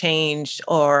sustained change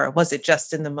or was it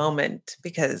just in the moment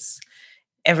because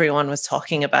everyone was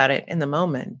talking about it in the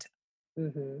moment?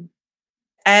 Mm-hmm.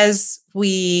 As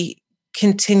we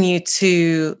continue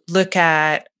to look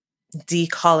at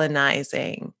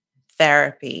decolonizing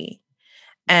therapy,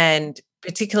 and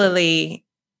particularly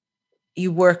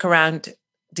you work around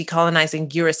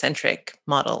decolonizing Eurocentric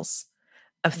models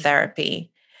of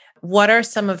therapy, what are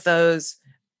some of those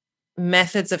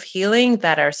methods of healing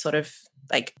that are sort of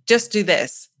like, just do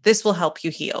this will help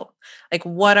you heal? Like,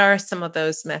 what are some of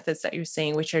those methods that you're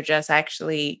seeing which are just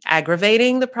actually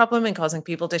aggravating the problem and causing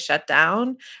people to shut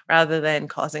down rather than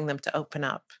causing them to open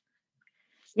up?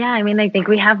 Yeah, I mean, I think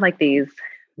we have like these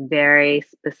very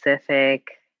specific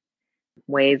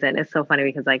ways. And it's so funny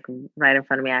because like right in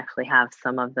front of me, I actually have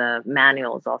some of the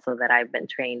manuals also that I've been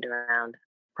trained around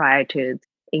prior to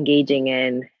engaging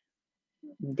in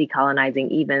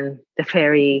decolonizing even the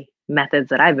very methods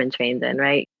that I've been trained in,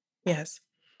 right? Yes.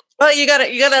 Well, you gotta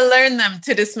learn them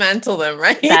to dismantle them,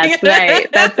 right? That's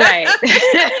right. That's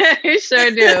right. You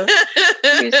sure do.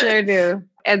 You sure do.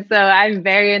 And so I'm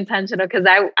very intentional because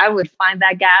I would find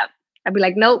that gap. I'd be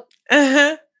like, nope,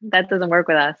 that doesn't work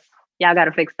with us. Y'all got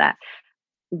to fix that.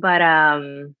 But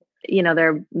there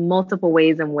are multiple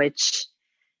ways in which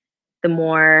the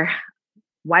more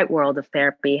white world of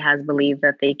therapy has believed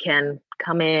that they can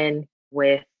come in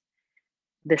with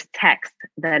this text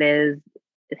that it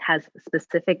has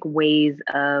specific ways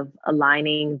of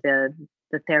aligning the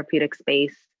therapeutic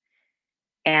space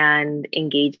and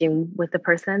engaging with the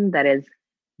person that is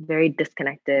very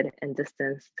disconnected and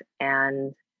distanced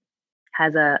and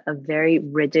has a very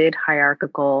rigid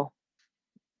hierarchical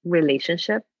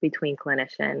relationship between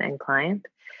clinician and client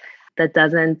that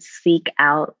doesn't seek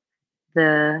out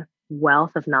the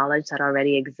wealth of knowledge that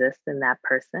already exists in that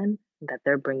person that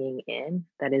they're bringing in,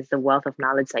 that is the wealth of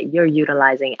knowledge that you're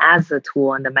utilizing as the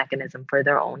tool and the mechanism for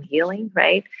their own healing,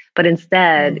 right? But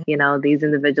instead, these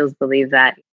individuals believe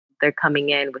that they're coming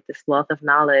in with this wealth of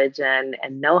knowledge and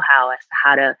know-how as to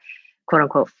how to, quote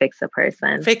unquote, fix a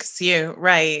person. Fix you.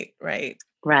 Right.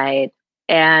 Right.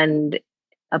 And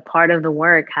a part of the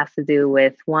work has to do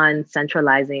with, one,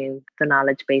 centralizing the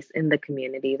knowledge base in the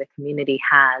community. The community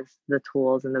has the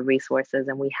tools and the resources,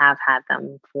 and we have had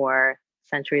them for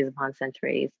centuries upon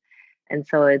centuries. And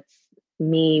so it's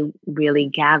me really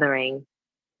gathering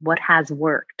what has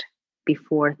worked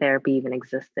before therapy even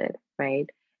existed, right?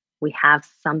 We have Oh,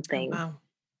 something wow.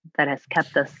 that has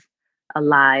kept us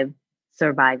alive,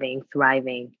 surviving,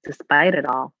 thriving despite it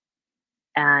all.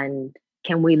 And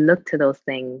can we look to those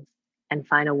things and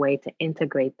find a way to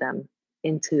integrate them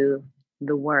into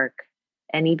the work?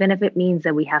 And even if it means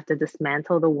that we have to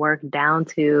dismantle the work down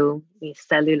to a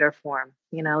cellular form,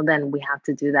 then we have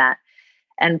to do that.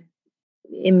 And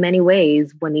in many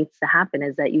ways, what needs to happen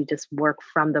is that you just work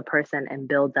from the person and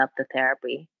build up the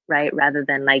therapy, right? Rather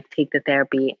than like take the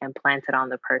therapy and plant it on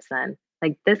the person.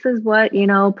 Like, this is what,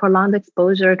 prolonged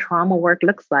exposure trauma work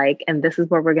looks like. And this is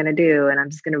what we're going to do. And I'm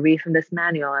just going to read from this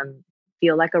manual and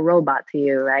feel like a robot to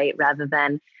you, right? Rather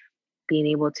than being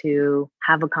able to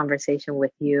have a conversation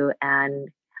with you and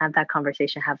have that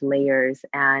conversation have layers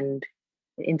and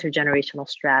intergenerational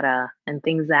strata and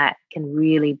things that can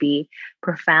really be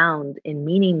profound in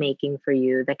meaning making for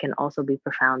you, that can also be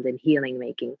profound in healing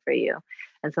making for you.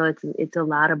 And so it's a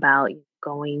lot about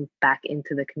going back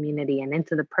into the community and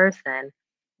into the person,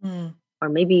 or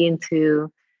maybe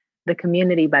into the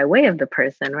community by way of the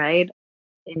person, right?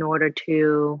 In order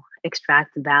to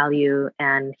extract value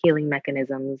and healing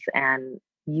mechanisms and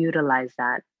utilize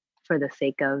that for the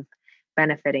sake of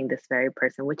benefiting this very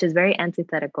person, which is very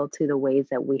antithetical to the ways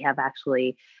that we have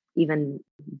actually even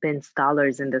been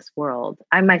scholars in this world.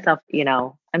 I myself,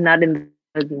 I'm not in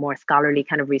the more scholarly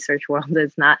kind of research world.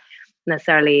 It's not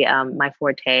necessarily my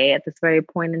forte at this very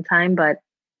point in time, but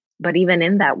even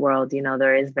in that world,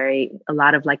 there is a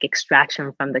lot of like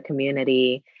extraction from the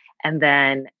community, and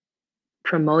then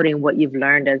promoting what you've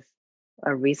learned as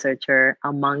a researcher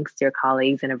amongst your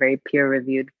colleagues in a very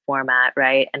peer-reviewed format,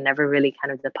 right? And never really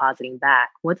kind of depositing back.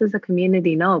 What does the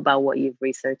community know about what you've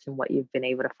researched and what you've been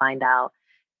able to find out,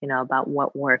 about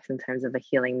what works in terms of a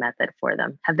healing method for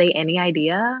them? Have they any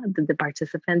idea? Did the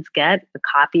participants get a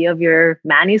copy of your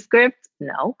manuscript?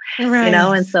 No. Right.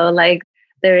 And so like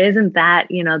there isn't that,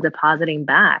 depositing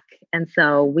back. And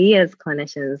so we as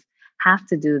clinicians have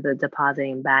to do the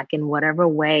depositing back in whatever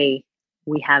way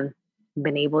we have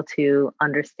been able to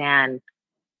understand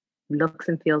looks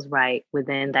and feels right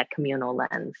within that communal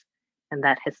lens and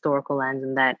that historical lens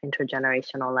and that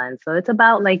intergenerational lens. So it's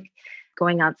about like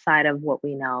going outside of what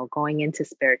we know, going into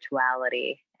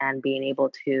spirituality and being able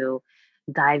to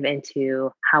dive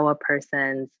into how a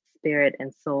person's spirit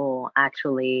and soul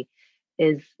actually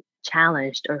is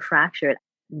challenged or fractured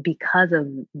because of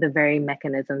the very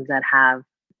mechanisms that have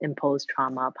imposed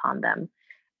trauma upon them,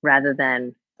 rather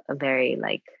than a very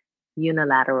like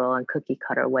unilateral and cookie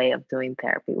cutter way of doing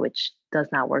therapy, which does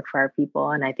not work for our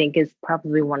people. And I think is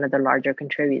probably one of the larger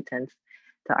contributors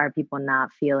to our people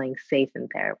not feeling safe in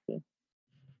therapy.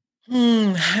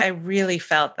 I really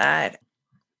felt that.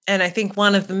 And I think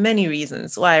one of the many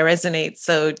reasons why I resonate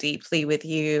so deeply with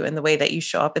you and the way that you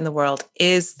show up in the world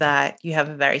is that you have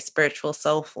a very spiritual,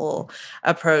 soulful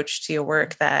approach to your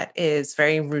work that is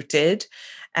very rooted.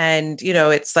 And,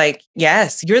 it's like,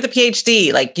 yes, you're the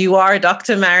PhD, like you are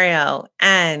Dr. Marielle,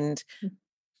 and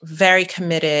very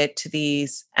committed to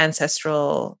these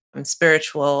ancestral and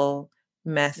spiritual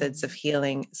methods of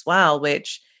healing as well,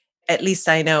 which at least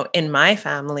I know in my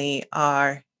family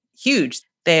are huge.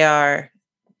 They are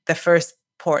the first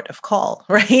port of call,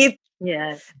 right?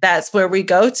 Yes. That's where we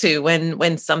go to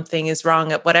when something is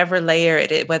wrong at whatever layer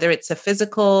it is, whether it's a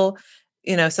physical,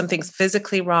 something's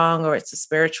physically wrong or it's a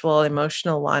spiritual,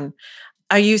 emotional one.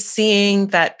 Are you seeing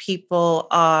that people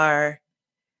are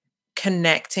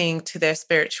connecting to their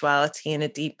spirituality in a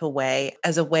deeper way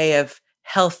as a way of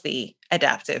healthy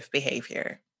adaptive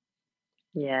behavior?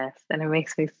 Yes. And it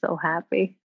makes me so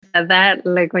happy. That,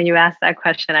 like when you asked that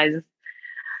question, I just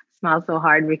smile so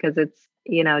hard because it's,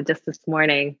 just this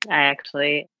morning, I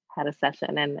actually had a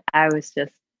session and I was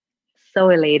just so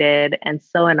elated and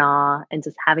so in awe and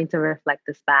just having to reflect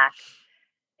this back.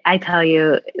 I tell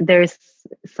you, there's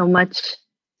so much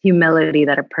humility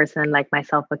that a person like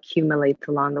myself accumulates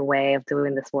along the way of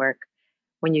doing this work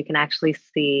when you can actually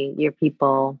see your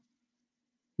people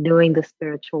doing the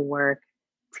spiritual work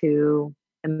to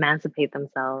emancipate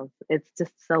themselves. It's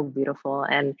just so beautiful.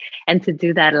 And to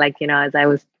do that, like, as I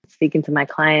was speaking to my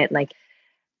client, like,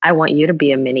 I want you to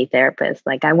be a mini therapist.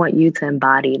 Like, I want you to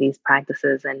embody these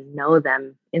practices and know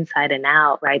them inside and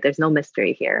out, right? There's no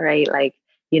mystery here, right? Like,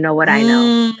 you know what I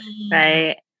know,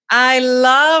 right? I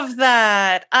love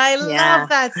that. I Yeah. love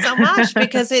that so much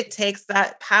because it takes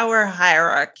that power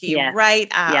hierarchy right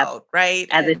out, right?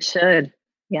 As it should.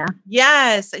 Yeah.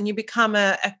 Yes. And you become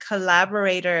a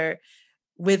collaborator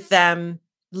with them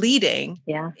leading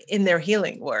in their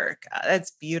healing work.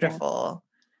 That's beautiful.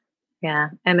 Yeah.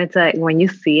 And it's like when you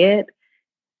see it,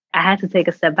 I had to take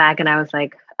a step back and I was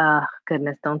like, oh,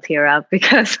 goodness, don't tear up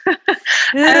because I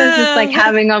was just like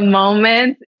having a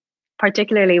moment,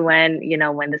 particularly when,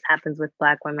 when this happens with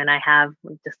Black women, I have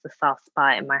just a soft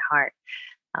spot in my heart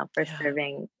for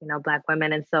serving, Black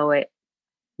women. And so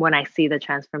when I see the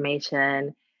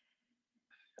transformation,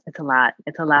 it's a lot.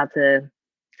 It's a lot to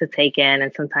take in.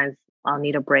 And sometimes I'll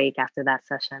need a break after that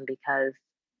session because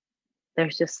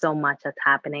there's just so much that's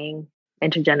happening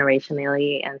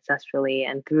intergenerationally, ancestrally,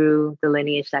 and through the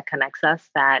lineage that connects us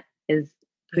that is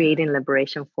creating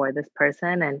liberation for this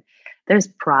person. And there's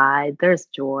pride, there's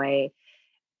joy,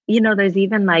 there's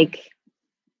even like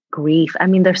grief. I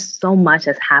mean, there's so much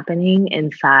that's happening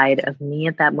inside of me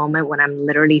at that moment when I'm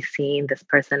literally seeing this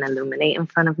person illuminate in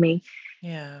front of me.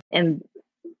 Yeah. And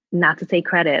not to take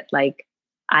credit, like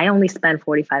I only spend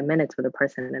 45 minutes with a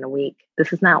person in a week.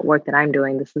 This is not work that I'm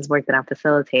doing. This is work that I'm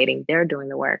facilitating. They're doing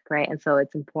the work, right? And so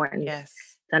it's important to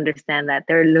understand that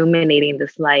they're illuminating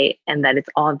this light and that it's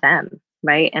all them,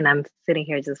 right? And I'm sitting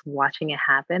here just watching it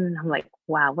happen. And I'm like,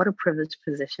 wow, what a privileged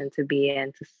position to be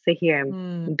in, to sit here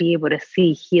and be able to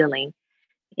see healing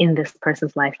in this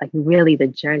person's life, like really the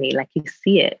journey, like you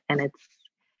see it. And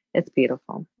it's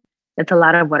beautiful. It's a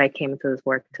lot of what I came into this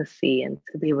work to see and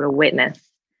to be able to witness.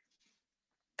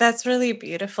 That's really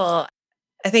beautiful.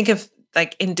 I think of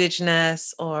like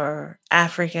Indigenous or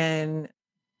African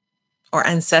or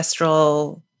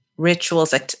ancestral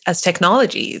rituals as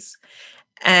technologies.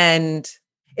 And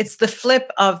it's the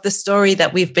flip of the story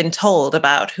that we've been told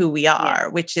about who we are,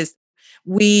 which is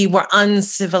we were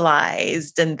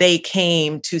uncivilized and they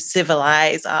came to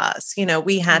civilize us.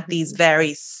 We had these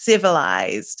very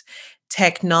civilized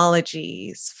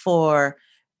technologies for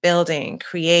building,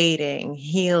 creating,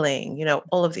 healing,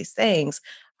 all of these things.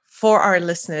 For our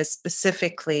listeners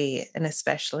specifically, and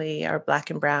especially our Black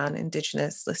and Brown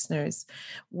Indigenous listeners,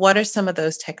 what are some of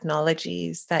those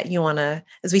technologies that you want to,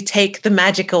 as we take the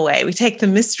magic away, we take the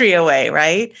mystery away,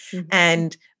 right? Mm-hmm.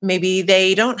 And maybe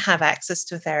they don't have access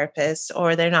to a therapist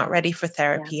or they're not ready for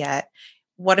therapy yet.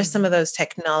 What are some of those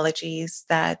technologies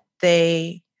that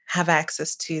they have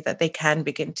access to that they can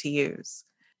begin to use?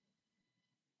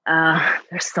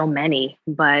 There's so many,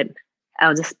 but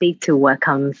I'll just speak to what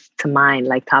comes to mind,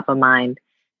 like top of mind.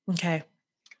 Okay.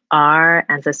 Our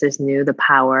ancestors knew the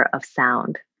power of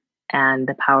sound and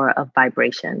the power of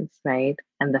vibrations, right?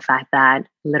 And the fact that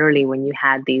literally when you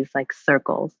had these like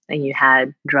circles and you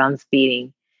had drums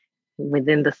beating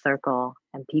within the circle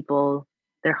and people,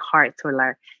 their hearts were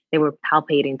like, they were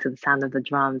palpating to the sound of the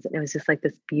drums. And it was just like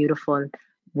this beautiful,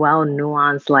 well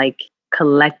nuanced, like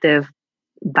collective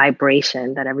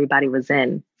vibration that everybody was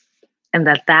in. And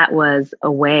that was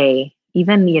a way,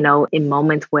 even, in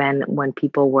moments when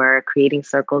people were creating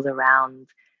circles around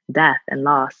death and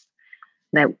loss,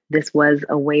 that this was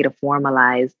a way to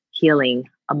formalize healing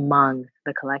among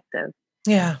the collective.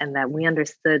 Yeah. And that we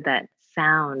understood that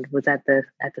sound was at the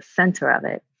center of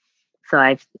it. So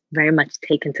I've very much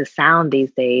taken to sound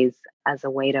these days as a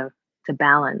way to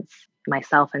balance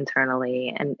myself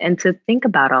internally and to think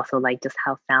about also like just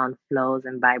how sound flows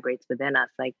and vibrates within us.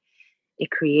 Like it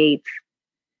creates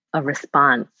a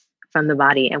response from the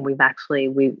body. And we've actually,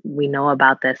 we know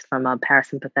about this from a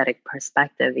parasympathetic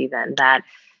perspective, even that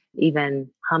even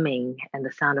humming and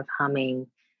the sound of humming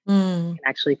can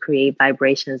actually create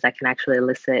vibrations that can actually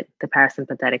elicit the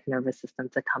parasympathetic nervous system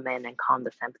to come in and calm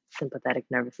the sympathetic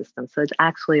nervous system. So it's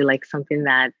actually like something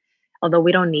that, although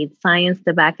we don't need science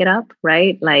to back it up,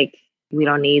 right? Like we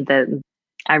don't need the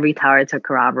ivory tower to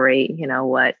corroborate,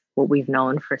 what we've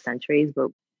known for centuries, but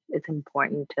it's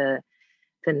important to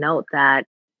note that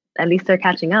at least they're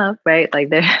catching up, right? Like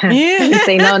they're at least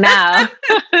they know now.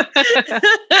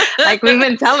 Like we've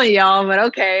been telling y'all, but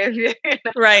okay.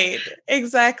 Right.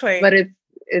 Exactly. But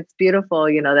it's beautiful,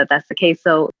 that's the case.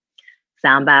 So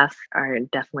sound baths are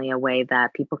definitely a way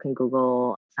that people can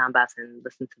Google sound baths and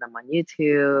listen to them on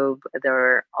YouTube.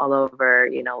 They're all over,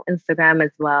 Instagram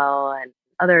as well, and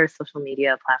other social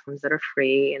media platforms that are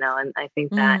free, and I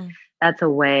think that that's a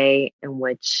way in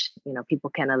which,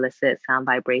 people can elicit sound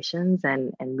vibrations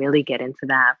and really get into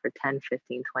that for 10,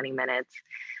 15, 20 minutes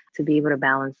to be able to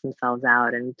balance themselves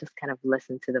out and just kind of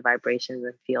listen to the vibrations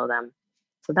and feel them.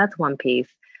 So that's one piece.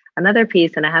 Another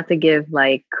piece, and I have to give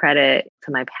like credit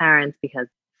to my parents because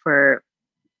for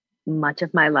much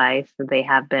of my life, they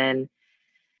have been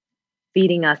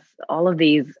feeding us all of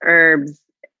these herbs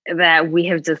that we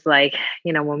have just like,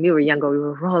 when we were younger, we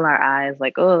would roll our eyes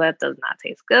like, oh, that does not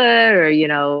taste good.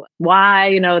 Or,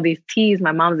 why, these teas,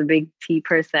 my mom's a big tea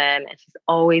person and she's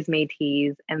always made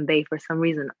teas and they, for some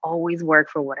reason, always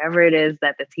work for whatever it is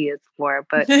that the tea is for.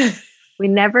 But we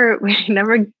never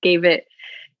gave it,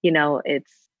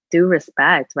 its due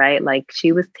respect, right? Like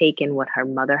she was taking what her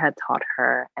mother had taught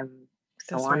her and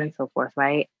so That's on right. and so forth,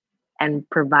 right? And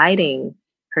providing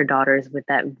her daughters with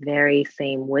that very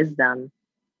same wisdom.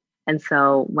 And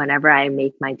so whenever I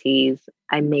make my teas,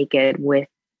 I make it with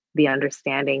the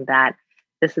understanding that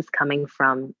this is coming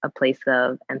from a place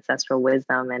of ancestral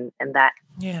wisdom and that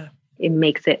it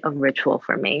makes it a ritual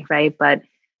for me, right? But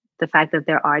the fact that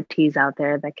there are teas out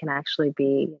there that can actually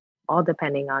be all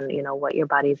depending on, what your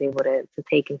body is able to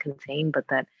take and contain, but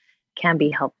that can be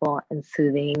helpful and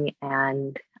soothing.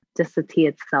 And just the tea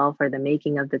itself or the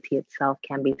making of the tea itself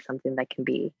can be something that can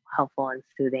be helpful and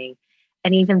soothing.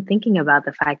 And even thinking about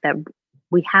the fact that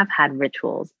we have had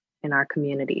rituals in our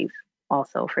communities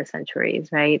also for centuries,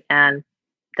 right? And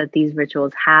that these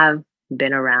rituals have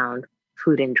been around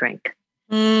food and drink,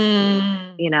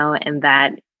 and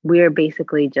that we're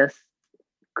basically just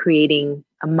creating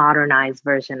a modernized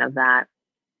version of that,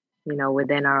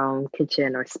 within our own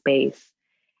kitchen or space.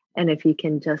 And if you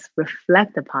can just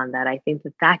reflect upon that, I think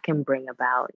that that can bring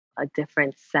about a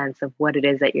different sense of what it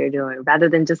is that you're doing rather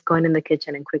than just going in the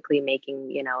kitchen and quickly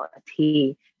making, a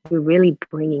tea. You're really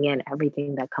bringing in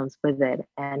everything that comes with it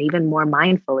and even more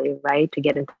mindfully, right? To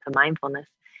get into mindfulness,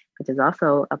 which is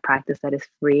also a practice that is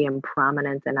free and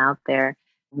prominent and out there,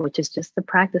 which is just the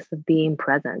practice of being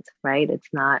present, right? It's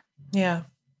not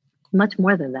much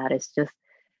more than that. It's just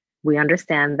we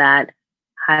understand that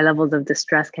high levels of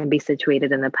distress can be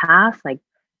situated in the past, like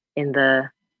in the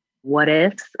what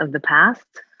ifs of the past,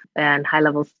 and high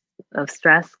levels of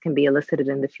stress can be elicited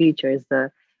in the future, is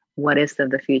the what ifs of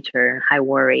the future, high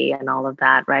worry and all of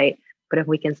that, right? But if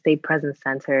we can stay present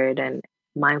centered and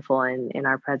mindful in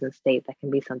our present state, that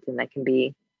can be something that can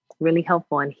be really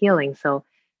helpful and healing. So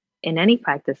in any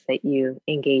practice that you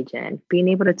engage in, being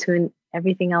able to tune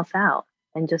everything else out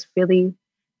and just really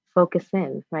focus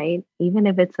in, right? Even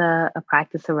if it's a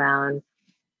practice around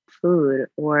food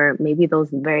or maybe those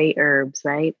very herbs,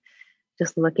 right?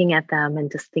 Just looking at them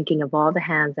and just thinking of all the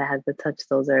hands that had to touch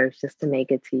those herbs just to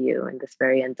make it to you in this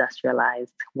very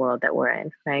industrialized world that we're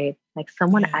in, right? Like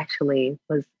someone actually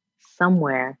was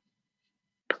somewhere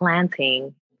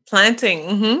planting.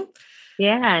 Mm-hmm.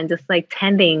 Yeah, and just like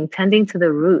tending to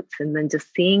the roots and then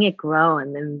just seeing it grow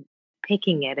and then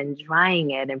picking it and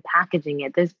drying it and packaging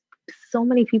it. There's so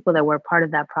many people that were part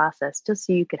of that process just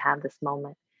so you could have this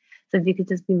moment. So if you could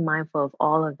just be mindful of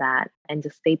all of that and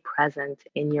just stay present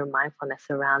in your mindfulness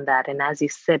around that. And as you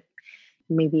sit,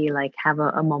 maybe like have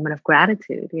a moment of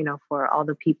gratitude, for all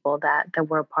the people that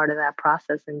were a part of that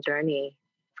process and journey.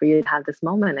 For you to have this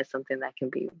moment is something that can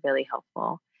be really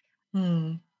helpful.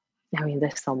 I mean,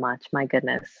 there's so much, my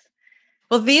goodness.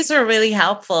 Well, these are really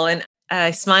helpful. And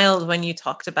I smiled when you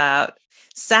talked about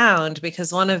sound,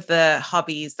 because one of the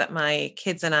hobbies that my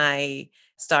kids and I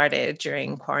started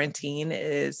during quarantine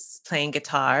is playing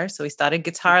guitar. So we started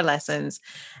guitar lessons.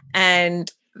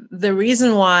 And the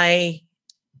reason why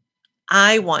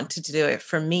I wanted to do it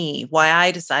for me, why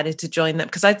I decided to join them,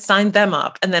 because I'd signed them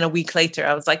up. And then a week later,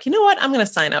 I was like, you know what? I'm going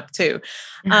to sign up too.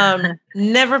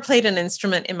 Never played an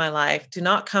instrument in my life. Do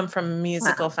not come from a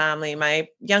musical family. My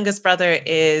youngest brother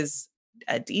is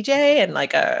a DJ and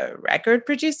like a record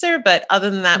producer. But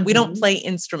other than that, we don't play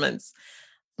instruments.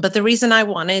 But the reason I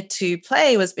wanted to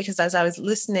play was because as I was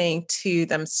listening to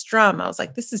them strum, I was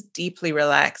like, this is deeply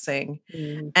relaxing.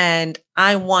 And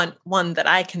I want one that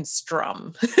I can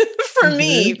strum for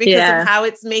me because of how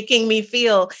it's making me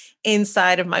feel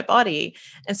inside of my body.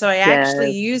 And so I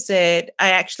actually use it. I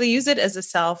actually use it as a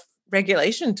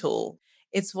self-regulation tool.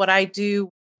 It's what I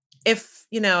do if,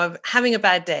 I'm having a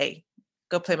bad day,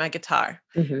 go play my guitar,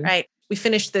 right? We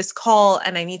finished this call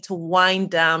and I need to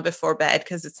wind down before bed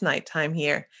because it's nighttime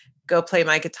here. Go play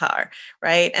my guitar,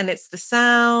 right? And it's the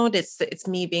sound, it's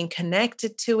me being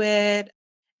connected to it.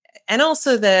 And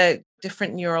also the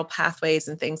different neural pathways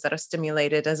and things that are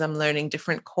stimulated as I'm learning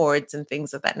different chords and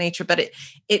things of that nature. But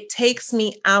it takes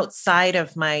me outside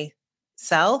of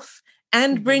myself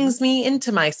and brings me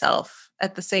into myself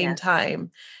at the same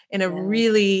time in a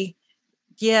really,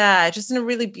 just in a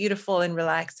really beautiful and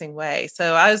relaxing way.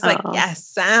 So I was like, yes,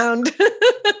 sound.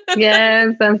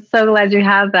 Yes, I'm so glad you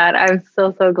have that. I'm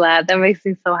so glad. That makes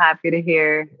me so happy to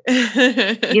hear.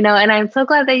 And I'm so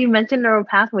glad that you mentioned neural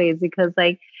pathways because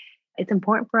like, it's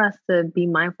important for us to be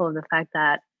mindful of the fact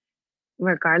that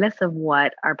regardless of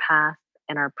what our past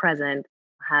and our present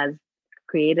has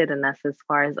created in us as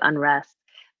far as unrest,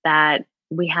 that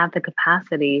we have the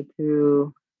capacity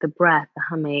through the breath, the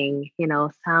humming,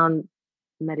 sound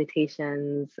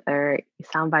meditations or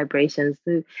sound vibrations,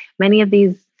 through many of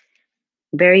these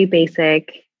very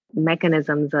basic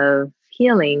mechanisms of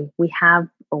healing, we have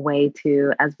a way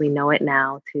to, as we know it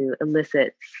now, to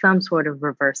elicit some sort of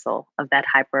reversal of that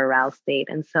hyper aroused state.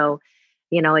 And so,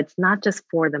 it's not just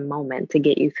for the moment to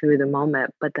get you through the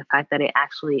moment, but the fact that it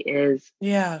actually is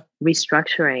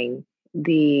restructuring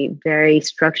the very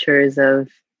structures of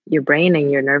your brain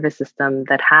and your nervous system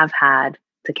that have had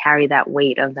to carry that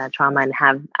weight of that trauma and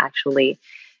have actually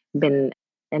been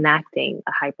enacting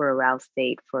a hyper aroused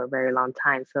state for a very long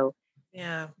time. So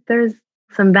there's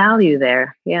some value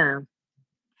there. Yeah.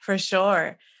 For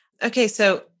sure. Okay.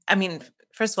 So, I mean,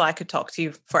 first of all, I could talk to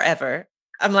you forever.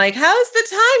 I'm like, how's the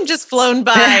time just flown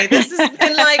by? This has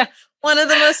been like one of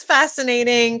the most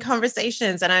fascinating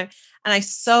conversations. And I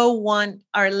so want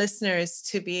our listeners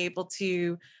to be able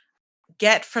to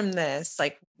get from this,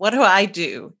 like, what do I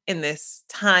do in this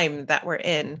time that we're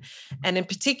in? And in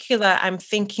particular, I'm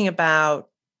thinking about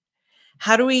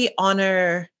how do we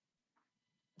honor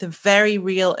the very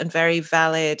real and very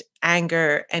valid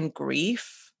anger and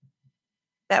grief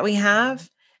that we have,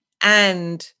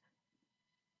 and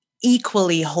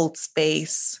equally hold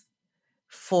space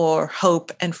for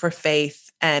hope and for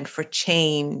faith and for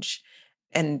change,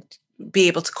 and be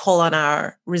able to call on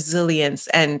our resilience.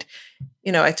 And,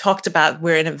 I talked about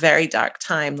we're in a very dark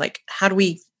time. Like, how do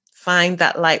we find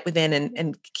that light within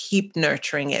and keep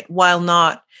nurturing it while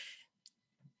not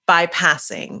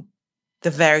bypassing the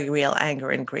very real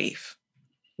anger and grief?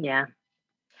 Yeah.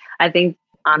 I think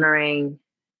honoring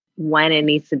when it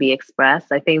needs to be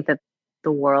expressed. I think that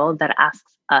the world that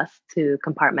asks us to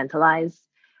compartmentalize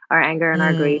our anger and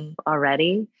our grief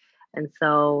already. And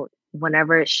so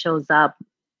whenever it shows up,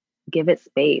 give it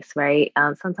space, right?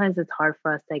 Sometimes it's hard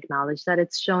for us to acknowledge that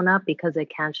it's shown up because it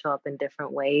can show up in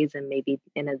different ways and maybe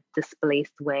in a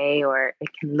displaced way, or it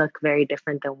can look very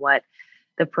different than what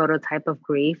the prototype of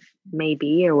grief may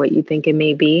be or what you think it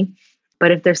may be.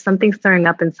 But if there's something stirring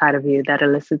up inside of you that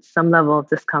elicits some level of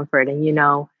discomfort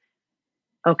and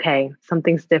okay,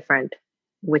 something's different,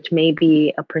 which may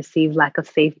be a perceived lack of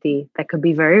safety that could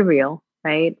be very real,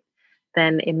 right?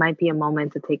 Then it might be a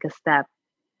moment to take a step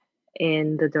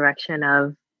in the direction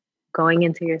of going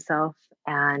into yourself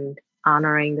and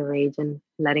honoring the rage and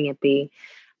letting it be.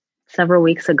 Several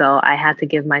weeks ago, I had to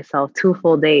give myself 2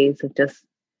 full days of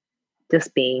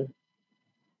just being.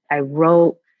 I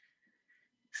wrote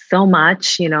so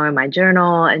much, in my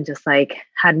journal, and just like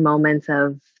had moments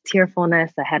of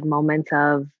tearfulness. I had moments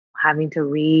of having to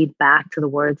read back to the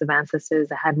words of ancestors.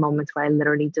 I had moments where I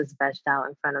literally just vegged out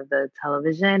in front of the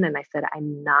television and I said,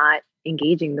 I'm not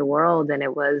engaging the world. And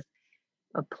it was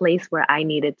a place where I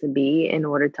needed to be in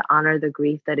order to honor the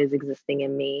grief that is existing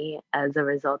in me as a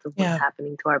result of what's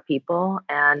happening to our people.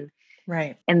 And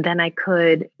then I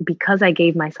could, because I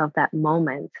gave myself that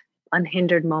moment,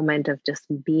 unhindered moment of just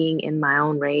being in my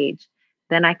own rage,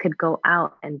 then I could go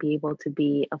out and be able to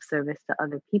be of service to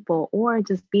other people, or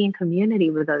just be in community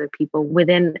with other people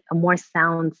within a more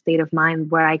sound state of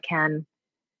mind where I can,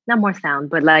 not more sound,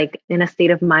 but like in a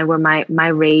state of mind where my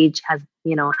rage has,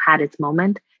 had its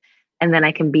moment. And then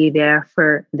I can be there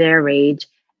for their rage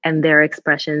and their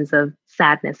expressions of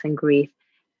sadness and grief.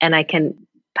 And I can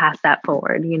pass that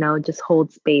forward, just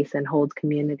hold space and hold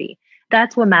community.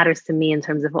 That's what matters to me in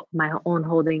terms of my own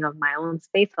holding of my own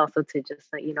space, also to just,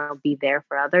 be there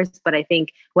for others. But I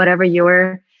think whatever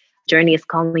your journey is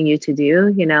calling you to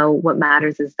do, what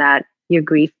matters is that your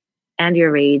grief and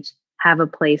your rage have a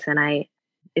place. And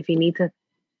if you need to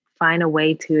find a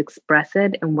way to express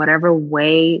it in whatever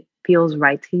way feels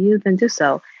right to you, then do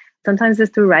so. Sometimes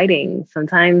it's through writing.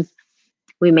 Sometimes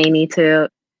we may need to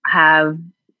have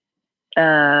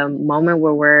a moment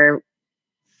where we're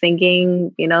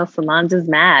singing, Solange is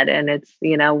Mad. And it's,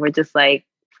 we're just like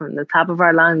from the top of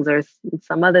our lungs, or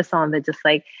some other song that just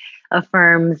like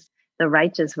affirms the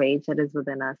righteous rage that is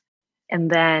within us. And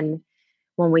then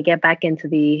when we get back into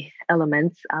the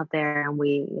elements out there and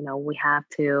we have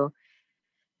to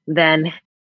then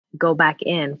go back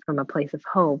in from a place of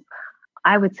hope,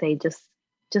 I would say just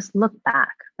look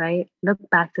back, right? Look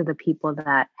back to the people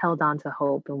that held on to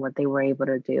hope and what they were able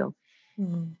to do.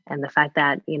 And the fact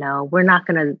that, we're not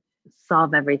going to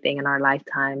solve everything in our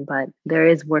lifetime, but there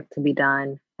is work to be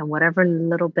done. And whatever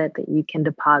little bit that you can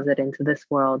deposit into this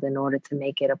world in order to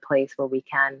make it a place where we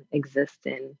can exist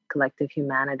in collective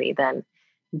humanity, then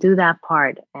do that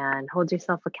part and hold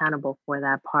yourself accountable for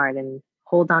that part, and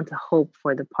hold on to hope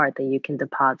for the part that you can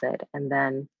deposit, and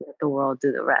then let the world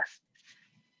do the rest.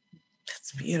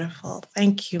 That's beautiful.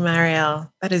 Thank you,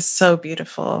 Marielle. That is so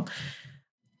beautiful.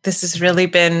 This has really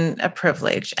been a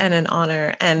privilege and an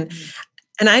honor. And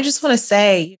I just want to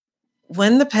say,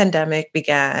 when the pandemic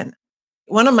began,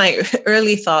 one of my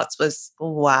early thoughts was,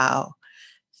 wow,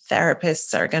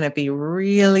 therapists are going to be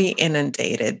really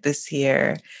inundated this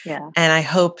year. Yeah. And I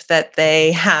hope that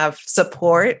they have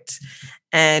support.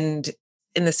 And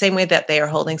in the same way that they are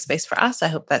holding space for us, I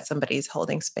hope that somebody's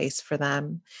holding space for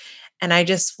them. And I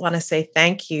just want to say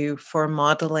thank you for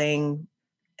modeling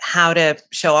how to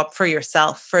show up for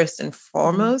yourself first and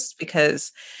foremost,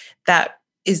 because that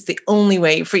is the only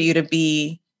way for you to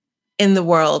be in the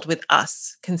world with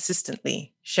us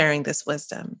consistently sharing this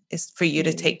wisdom, is for you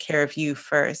to take care of you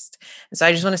first. And so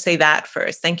I just want to say that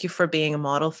first. Thank you for being a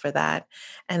model for that.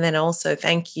 And then also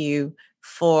thank you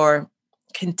for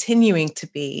continuing to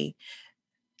be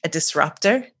a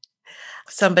disruptor,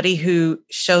 somebody who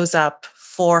shows up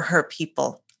for her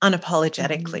people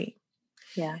unapologetically.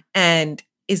 Yeah. And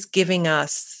is giving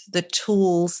us the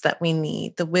tools that we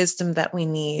need, the wisdom that we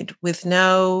need, with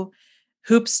no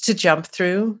hoops to jump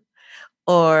through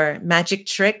or magic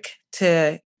trick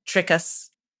to trick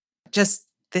us. Just,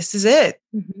 this is it.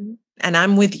 And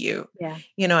I'm with you. Yeah.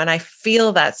 And I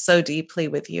feel that so deeply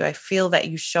with you. I feel that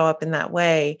you show up in that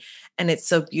way, and it's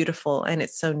so beautiful and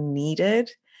it's so needed.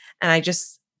 And I'm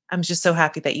just so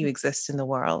happy that you exist in the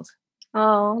world.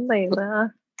 Oh,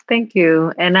 Layla, thank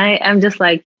you. And I'm just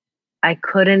like, I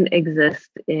couldn't exist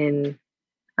in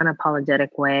an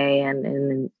unapologetic way and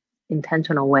in an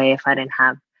intentional way if I didn't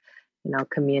have,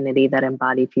 community that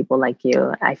embody people like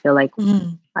you. I feel like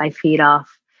I feed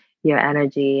off your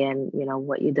energy and,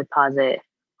 what you deposit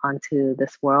onto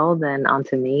this world and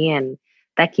onto me. And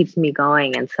that keeps me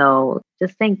going. And so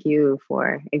just thank you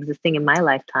for existing in my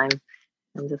lifetime.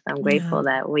 I'm grateful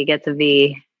that we get to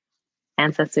be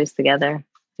ancestors together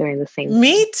during the same.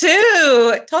 Me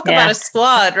too. Talk about a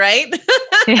squad, right?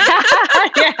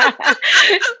 Yeah.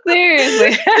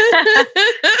 Seriously.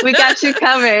 We got you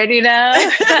covered,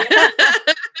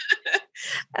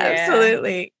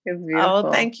 Absolutely. It's beautiful.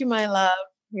 Oh, thank you, my love.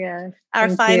 Yes. Our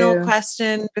final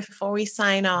question before we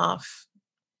sign off.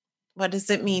 What does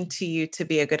it mean to you to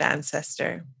be a good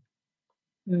ancestor?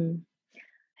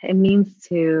 It means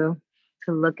to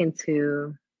look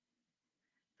into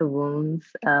the wounds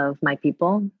of my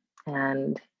people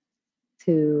and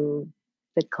to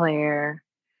declare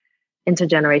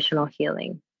intergenerational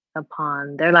healing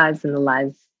upon their lives and the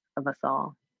lives of us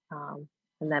all.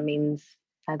 And that means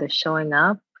either showing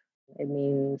up, it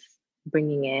means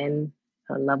bringing in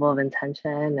a level of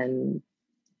intention and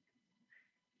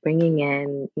bringing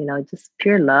in, just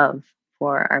pure love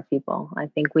for our people. I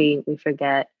think we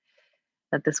forget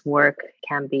that this work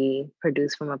can be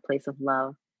produced from a place of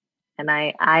love. And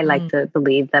I like to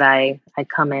believe that I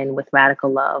come in with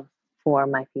radical love for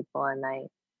my people, and I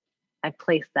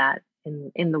place that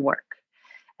in the work.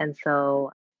 And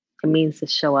so it means to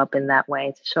show up in that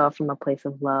way, to show up from a place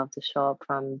of love, to show up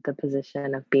from the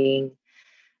position of being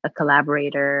a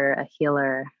collaborator, a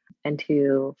healer, and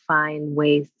to find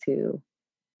ways to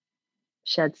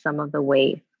shed some of the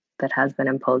weight that has been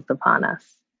imposed upon us.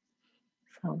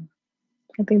 So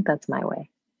I think that's my way.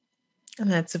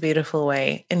 And that's a beautiful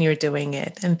way. And you're doing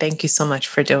it. And thank you so much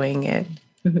for doing it.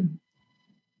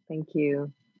 Thank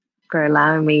you for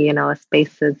allowing me, a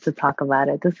space to talk about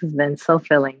it. This has been so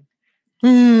filling.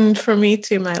 For me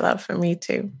too, my love. For me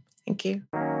too. Thank you.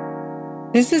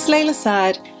 This is Layla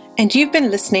Saad, and you've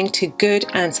been listening to Good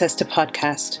Ancestor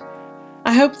Podcast.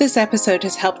 I hope this episode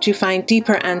has helped you find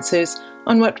deeper answers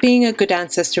on what being a good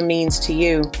ancestor means to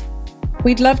you.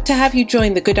 We'd love to have you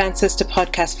join the Good Ancestor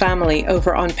Podcast family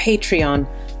over on Patreon,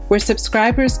 where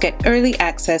subscribers get early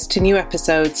access to new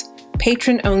episodes,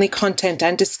 patron-only content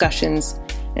and discussions,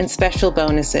 and special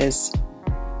bonuses.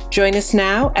 Join us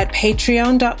now at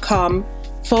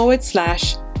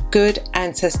patreon.com/Good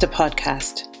Ancestor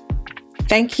Podcast.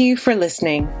 Thank you for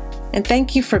listening, and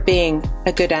thank you for being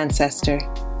a good ancestor.